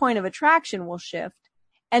 your point of attraction will shift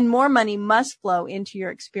and more money must flow into your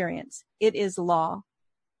experience. It is law.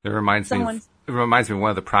 It reminds me of one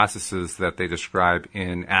of the processes that they describe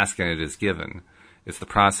in Ask and It Is Given. It's the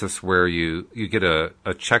process where you get a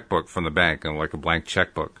checkbook from the bank, and like a blank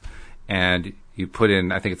checkbook, and you put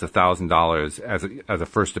in, I think it's $1,000 as a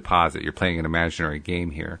first deposit. You're playing an imaginary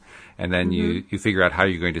game here. And then you figure out how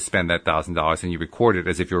you're going to spend that $1,000, and you record it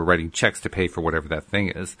as if you were writing checks to pay for whatever that thing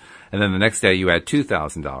is. And then the next day you add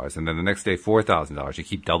 $2,000, and then the next day $4,000. You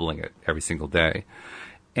keep doubling it every single day.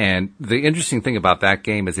 And the interesting thing about that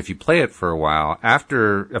game is if you play it for a while,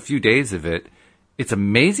 after a few days of it, it's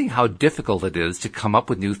amazing how difficult it is to come up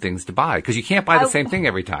with new things to buy, because you can't buy the same thing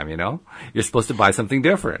every time, you know? You're supposed to buy something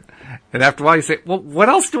different. And after a while you say, well, what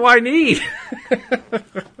else do I need?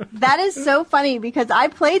 That is so funny because I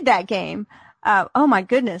played that game. Oh my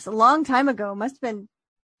goodness, a long time ago. Must have been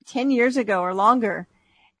 10 years ago or longer.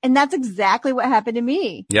 And that's exactly what happened to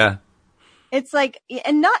me. Yeah. It's like,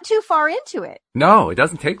 and not too far into it. No, it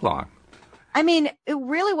doesn't take long. I mean, it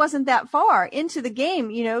really wasn't that far into the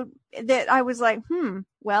game, you know, that I was like,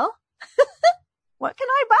 well, what can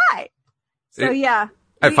I buy? So yeah.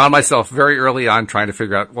 I found myself very early on trying to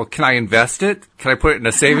figure out, well, can I invest it? Can I put it in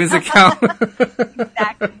a savings account?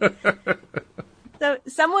 Exactly. So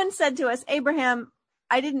someone said to us, Abraham,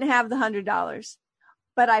 I didn't have the $100,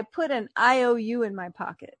 but I put an IOU in my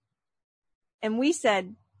pocket. And we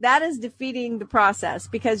said, that is defeating the process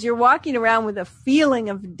because you're walking around with a feeling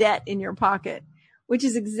of debt in your pocket, which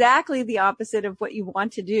is exactly the opposite of what you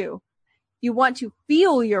want to do. You want to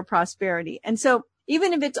feel your prosperity. And so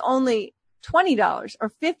even if it's only $20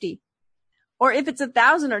 or $50, or if it's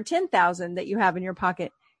 1,000 or 10,000 that you have in your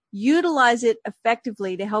pocket, utilize it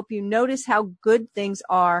effectively to help you notice how good things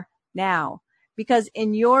are now. Because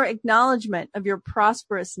in your acknowledgement of your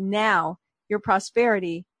prosperous now, your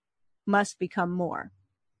prosperity must become more.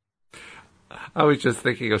 I was just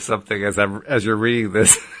thinking of something as you're reading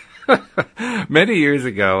this. Many years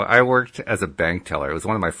ago, I worked as a bank teller. It was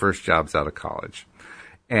one of my first jobs out of college.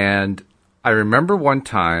 And I remember one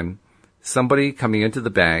time somebody coming into the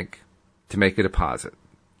bank to make a deposit.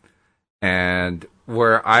 And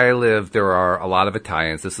where I live, there are a lot of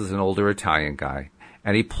Italians. This is an older Italian guy.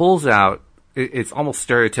 And he pulls out, it's almost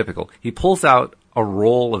stereotypical, he pulls out a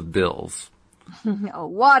roll of bills. A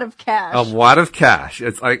wad of cash. A wad of cash.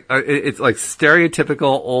 It's like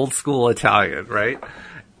stereotypical old school Italian, right?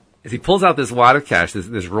 As he pulls out this wad of cash,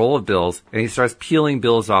 this roll of bills, and he starts peeling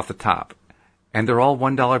bills off the top. And they're all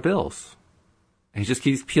 $1 bills. And he just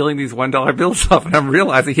keeps peeling these $1 bills off, and I'm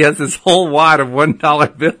realizing he has this whole wad of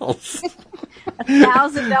 $1 bills.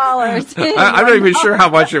 $1,000. I'm not even sure how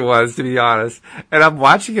much it was, to be honest. And I'm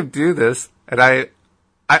watching him do this, and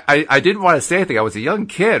I didn't want to say anything. I was a young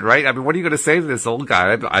kid, right? I mean, what are you going to say to this old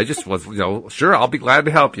guy? I just was, sure, I'll be glad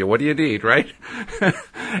to help you. What do you need, right?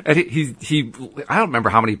 And he I don't remember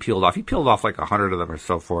how many he peeled off. He peeled off like 100 of them or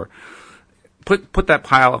so forth. Put that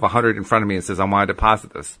pile of 100 in front of me and says, I want to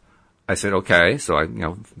deposit this. I said, okay. So I,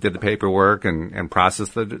 did the paperwork and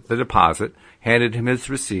processed the deposit, handed him his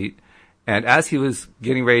receipt. And as he was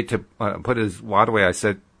getting ready to put his wad away, I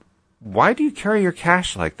said, why do you carry your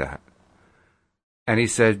cash like that? And he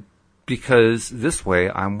said, because this way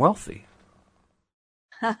I'm wealthy.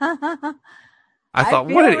 I thought,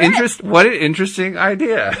 what an interesting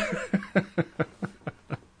idea.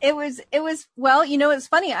 It was, well, it's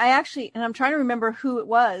funny. And I'm trying to remember who it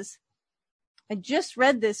was. I just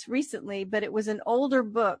read this recently, but it was an older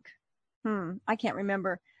book. I can't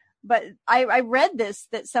remember, but I read this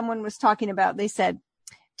that someone was talking about. They said,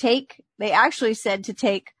 they actually said to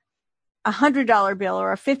take $100 bill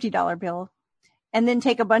or a $50 bill and then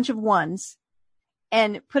take a bunch of ones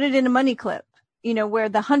and put it in a money clip, where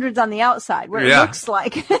the hundred's on the outside, where it looks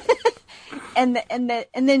like, and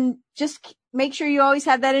then just make sure you always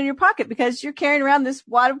have that in your pocket because you're carrying around this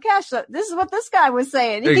wad of cash. So this is what this guy was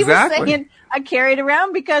saying. He was saying, I carry it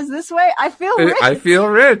around because this way I feel rich. I feel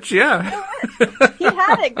rich. Yeah. He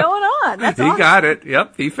had it going on. That's awesome. He got it.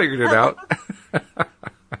 Yep. He figured it out.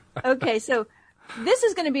 Okay. So this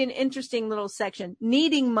is going to be an interesting little section.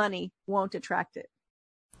 Needing money won't attract it.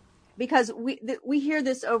 Because we hear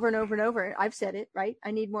this over and over and over. I've said it, right?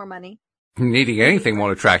 I need more money. Needing anything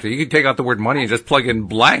won't attract it. You can take out the word money and just plug in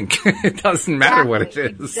blank. It doesn't matter what it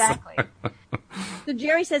is. Exactly. So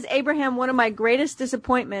Jerry says, Abraham, one of my greatest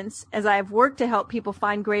disappointments as I have worked to help people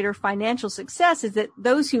find greater financial success is that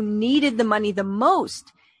those who needed the money the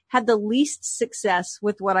most had the least success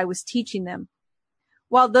with what I was teaching them.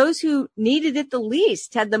 While those who needed it the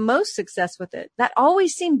least had the most success with it. That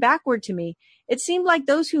always seemed backward to me. It seemed like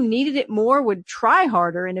those who needed it more would try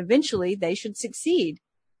harder and eventually they should succeed.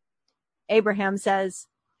 Abraham says,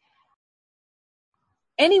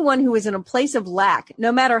 anyone who is in a place of lack, no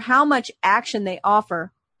matter how much action they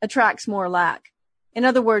offer, attracts more lack. In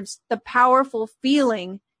other words, the powerful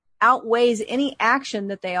feeling outweighs any action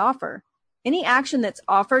that they offer. Any action that's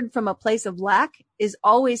offered from a place of lack is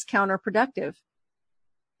always counterproductive.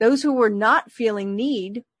 Those who were not feeling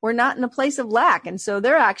need were not in a place of lack, and so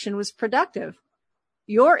their action was productive.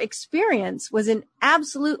 Your experience was in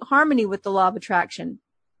absolute harmony with the law of attraction,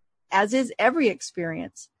 as is every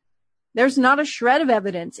experience. There's not a shred of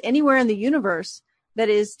evidence anywhere in the universe that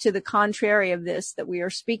is to the contrary of this that we are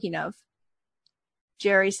speaking of.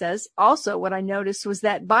 Jerry says, also what I noticed was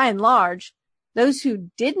that by and large, those who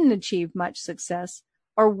didn't achieve much success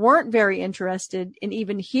or weren't very interested in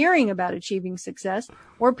even hearing about achieving success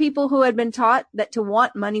were people who had been taught that to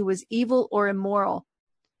want money was evil or immoral,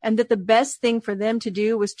 and that the best thing for them to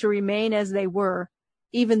do was to remain as they were,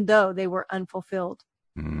 even though they were unfulfilled.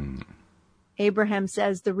 Abraham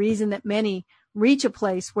says the reason that many reach a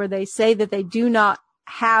place where they say that they do not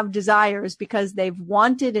have desires because they've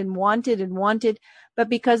wanted and wanted and wanted, but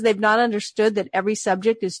because they've not understood that every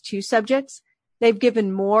subject is two subjects, they've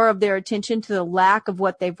given more of their attention to the lack of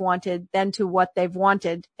what they've wanted than to what they've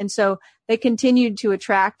wanted. And so they continued to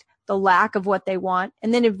attract the lack of what they want.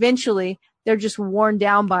 And then eventually they're just worn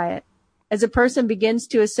down by it. As a person begins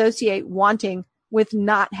to associate wanting with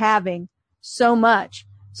not having so much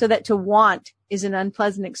so that to want is an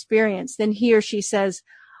unpleasant experience, then he or she says,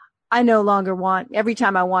 I no longer want. Every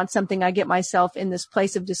time I want something, I get myself in this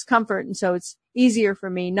place of discomfort. And so it's easier for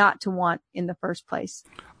me not to want in the first place.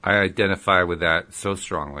 I identify with that so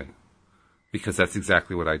strongly because that's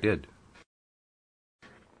exactly what I did.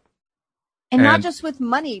 And not just with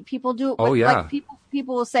money. People do it. Like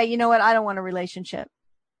people will say, you know what? I don't want a relationship.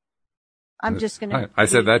 I'm just going to. I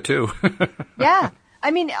said that too. Yeah. I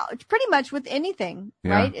mean, pretty much with anything,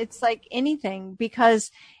 right? It's like anything because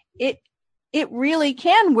it really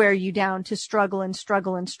can wear you down to struggle and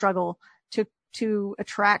struggle and struggle to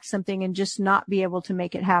attract something and just not be able to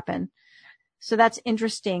make it happen. So that's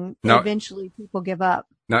interesting. Now, eventually people give up.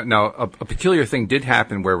 Now, a peculiar thing did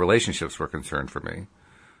happen where relationships were concerned for me.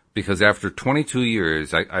 Because after 22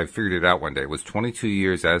 years, I figured it out one day. It was 22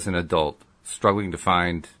 years as an adult struggling to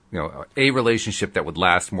find, a relationship that would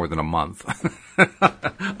last more than a month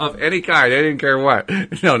of any kind. I didn't care what.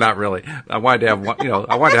 No, not really. I wanted to have one,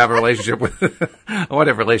 I wanted to have a relationship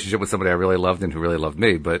with somebody I really loved and who really loved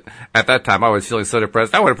me. But at that time, I was feeling so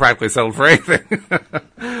depressed. I would have practically settled for anything.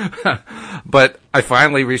 But I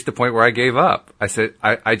finally reached the point where I gave up. I said,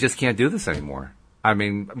 I just can't do this anymore. I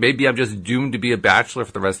mean, maybe I'm just doomed to be a bachelor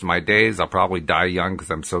for the rest of my days. I'll probably die young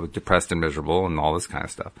because I'm so depressed and miserable and all this kind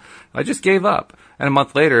of stuff. I just gave up. And a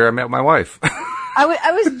month later, I met my wife.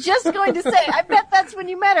 I was just going to say, I bet that's when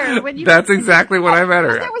you met her. That's exactly when I met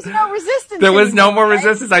her. There was no resistance. There was no more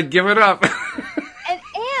resistance. I'd give it up.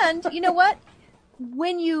 and you know what?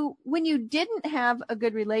 When you didn't have a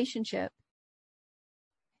good relationship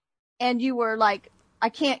and you were like, I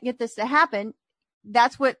can't get this to happen,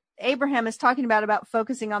 that's what Abraham is talking about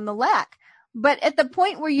focusing on the lack. But at the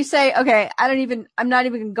point where you say, okay, I'm not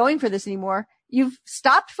even going for this anymore, you've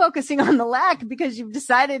stopped focusing on the lack because you've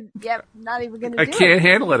decided, I'm not even going to do it. I can't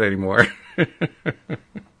handle it anymore.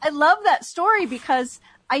 I love that story because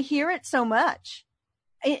I hear it so much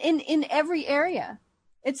in every area.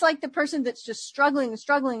 It's like the person that's just struggling and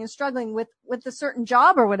struggling and struggling with a certain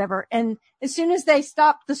job or whatever. And as soon as they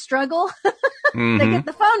stop the struggle, they get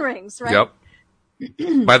the phone rings, right? Yep.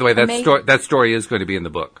 By the way, that story is going to be in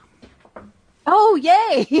the book. Oh,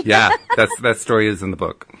 yay! Yeah, that story is in the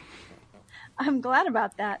book. I'm glad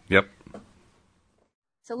about that. Yep.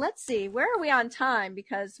 So let's see. Where are we on time?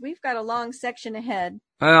 Because we've got a long section ahead.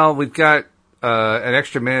 Well, we've got an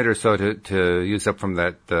extra minute or so to use up from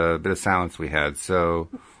that bit of silence we had. So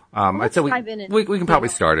I'd say we can probably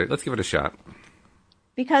start it. Let's give it a shot.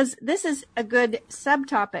 Because this is a good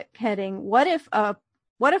subtopic heading. What if a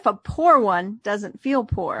poor one doesn't feel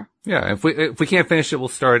poor? Yeah, if we can't finish it, we'll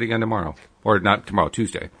start it again tomorrow. Or not tomorrow,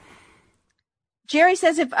 Tuesday. Jerry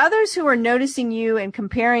says, if others who are noticing you and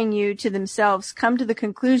comparing you to themselves come to the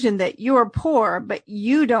conclusion that you're poor, but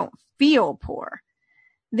you don't feel poor,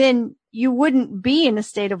 then you wouldn't be in a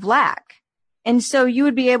state of lack. And so you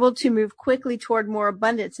would be able to move quickly toward more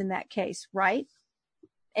abundance in that case, right?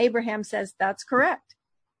 Abraham says that's correct.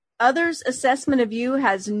 Others' assessment of you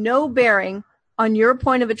has no bearing on your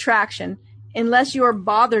point of attraction unless you are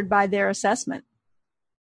bothered by their assessment.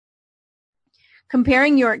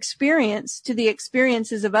 Comparing your experience to the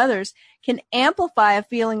experiences of others can amplify a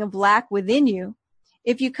feeling of lack within you.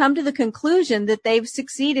 If you come to the conclusion that they've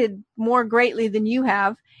succeeded more greatly than you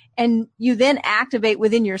have, and you then activate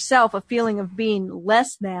within yourself a feeling of being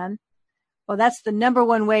less than, well, that's the number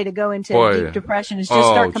one way to go into deep depression is just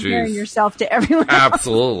start comparing yourself to everyone else.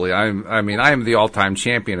 Absolutely. I am the all-time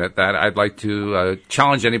champion at that. I'd like to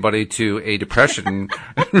challenge anybody to a depression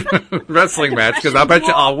wrestling match because I bet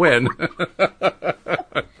you I'll win.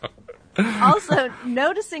 Also,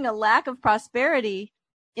 noticing a lack of prosperity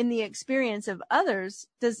in the experience of others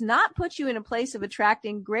does not put you in a place of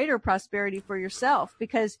attracting greater prosperity for yourself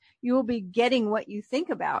because you will be getting what you think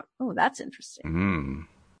about. Oh, that's interesting. Mm.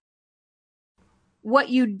 What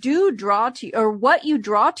you draw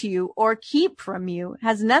to you or keep from you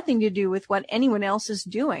has nothing to do with what anyone else is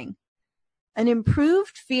doing. An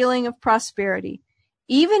improved feeling of prosperity,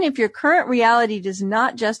 even if your current reality does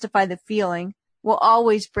not justify the feeling, will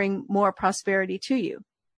always bring more prosperity to you.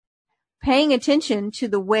 Paying attention to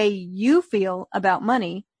the way you feel about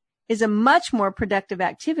money is a much more productive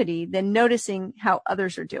activity than noticing how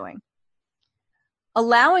others are doing.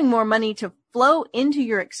 Allowing more money to flow into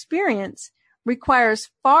your experience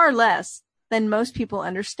requires far less than most people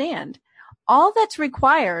understand. All that's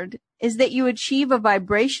required is that you achieve a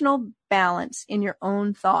vibrational balance in your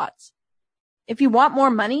own thoughts. If you want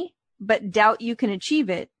more money, but doubt you can achieve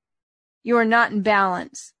it, you are not in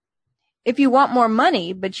balance. If you want more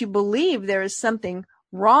money, but you believe there is something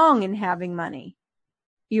wrong in having money,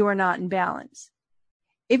 you are not in balance.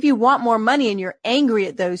 If you want more money and you're angry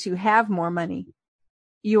at those who have more money,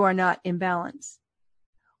 you are not in balance.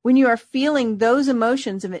 When you are feeling those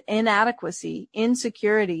emotions of inadequacy,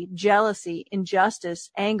 insecurity, jealousy, injustice,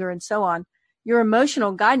 anger, and so on, your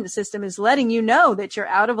emotional guidance system is letting you know that you're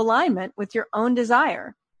out of alignment with your own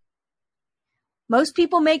desire. Most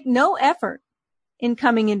people make no effort in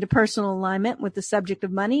coming into personal alignment with the subject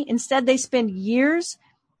of money. Instead, they spend years,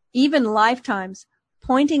 even lifetimes,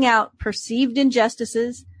 pointing out perceived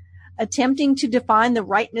injustices, attempting to define the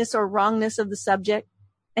rightness or wrongness of the subject,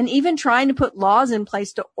 and even trying to put laws in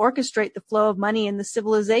place to orchestrate the flow of money in the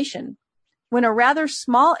civilization, when a rather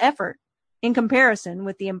small effort, in comparison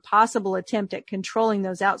with the impossible attempt at controlling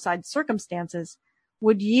those outside circumstances,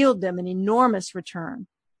 would yield them an enormous return.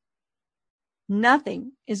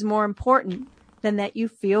 Nothing is more important than that you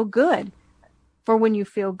feel good. For when you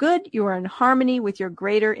feel good, you are in harmony with your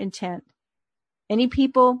greater intent. Many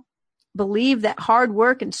people believe that hard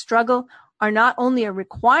work and struggle are not only a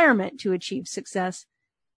requirement to achieve success,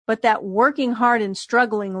 but that working hard and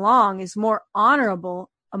struggling long is a more honorable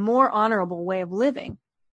way of living.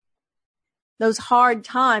 Those hard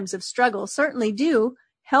times of struggle certainly do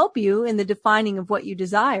help you in the defining of what you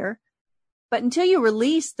desire, but until you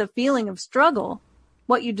release the feeling of struggle,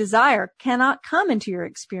 what you desire cannot come into your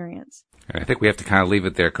experience. I think we have to kind of leave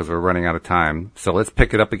it there because we're running out of time. So let's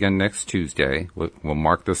pick it up again next Tuesday. We'll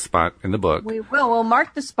mark the spot in the book. We will. We'll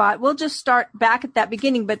mark the spot. We'll just start back at that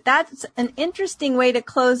beginning. But that's an interesting way to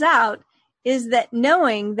close out, is that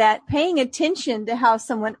knowing that paying attention to how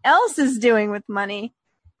someone else is doing with money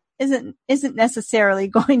isn't necessarily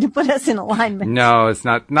going to put us in alignment. No, it's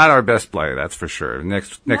not our best play, that's for sure.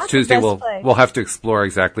 Next Tuesday we'll have to explore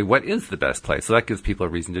exactly what is the best play. So that gives people a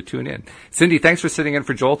reason to tune in. Cindy, thanks for sitting in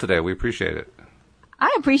for Joel today. We appreciate it.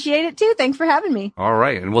 I appreciate it too. Thanks for having me. All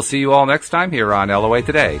right, and we'll see you all next time here on LOA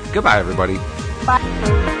Today. Goodbye, everybody.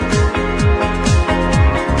 Bye.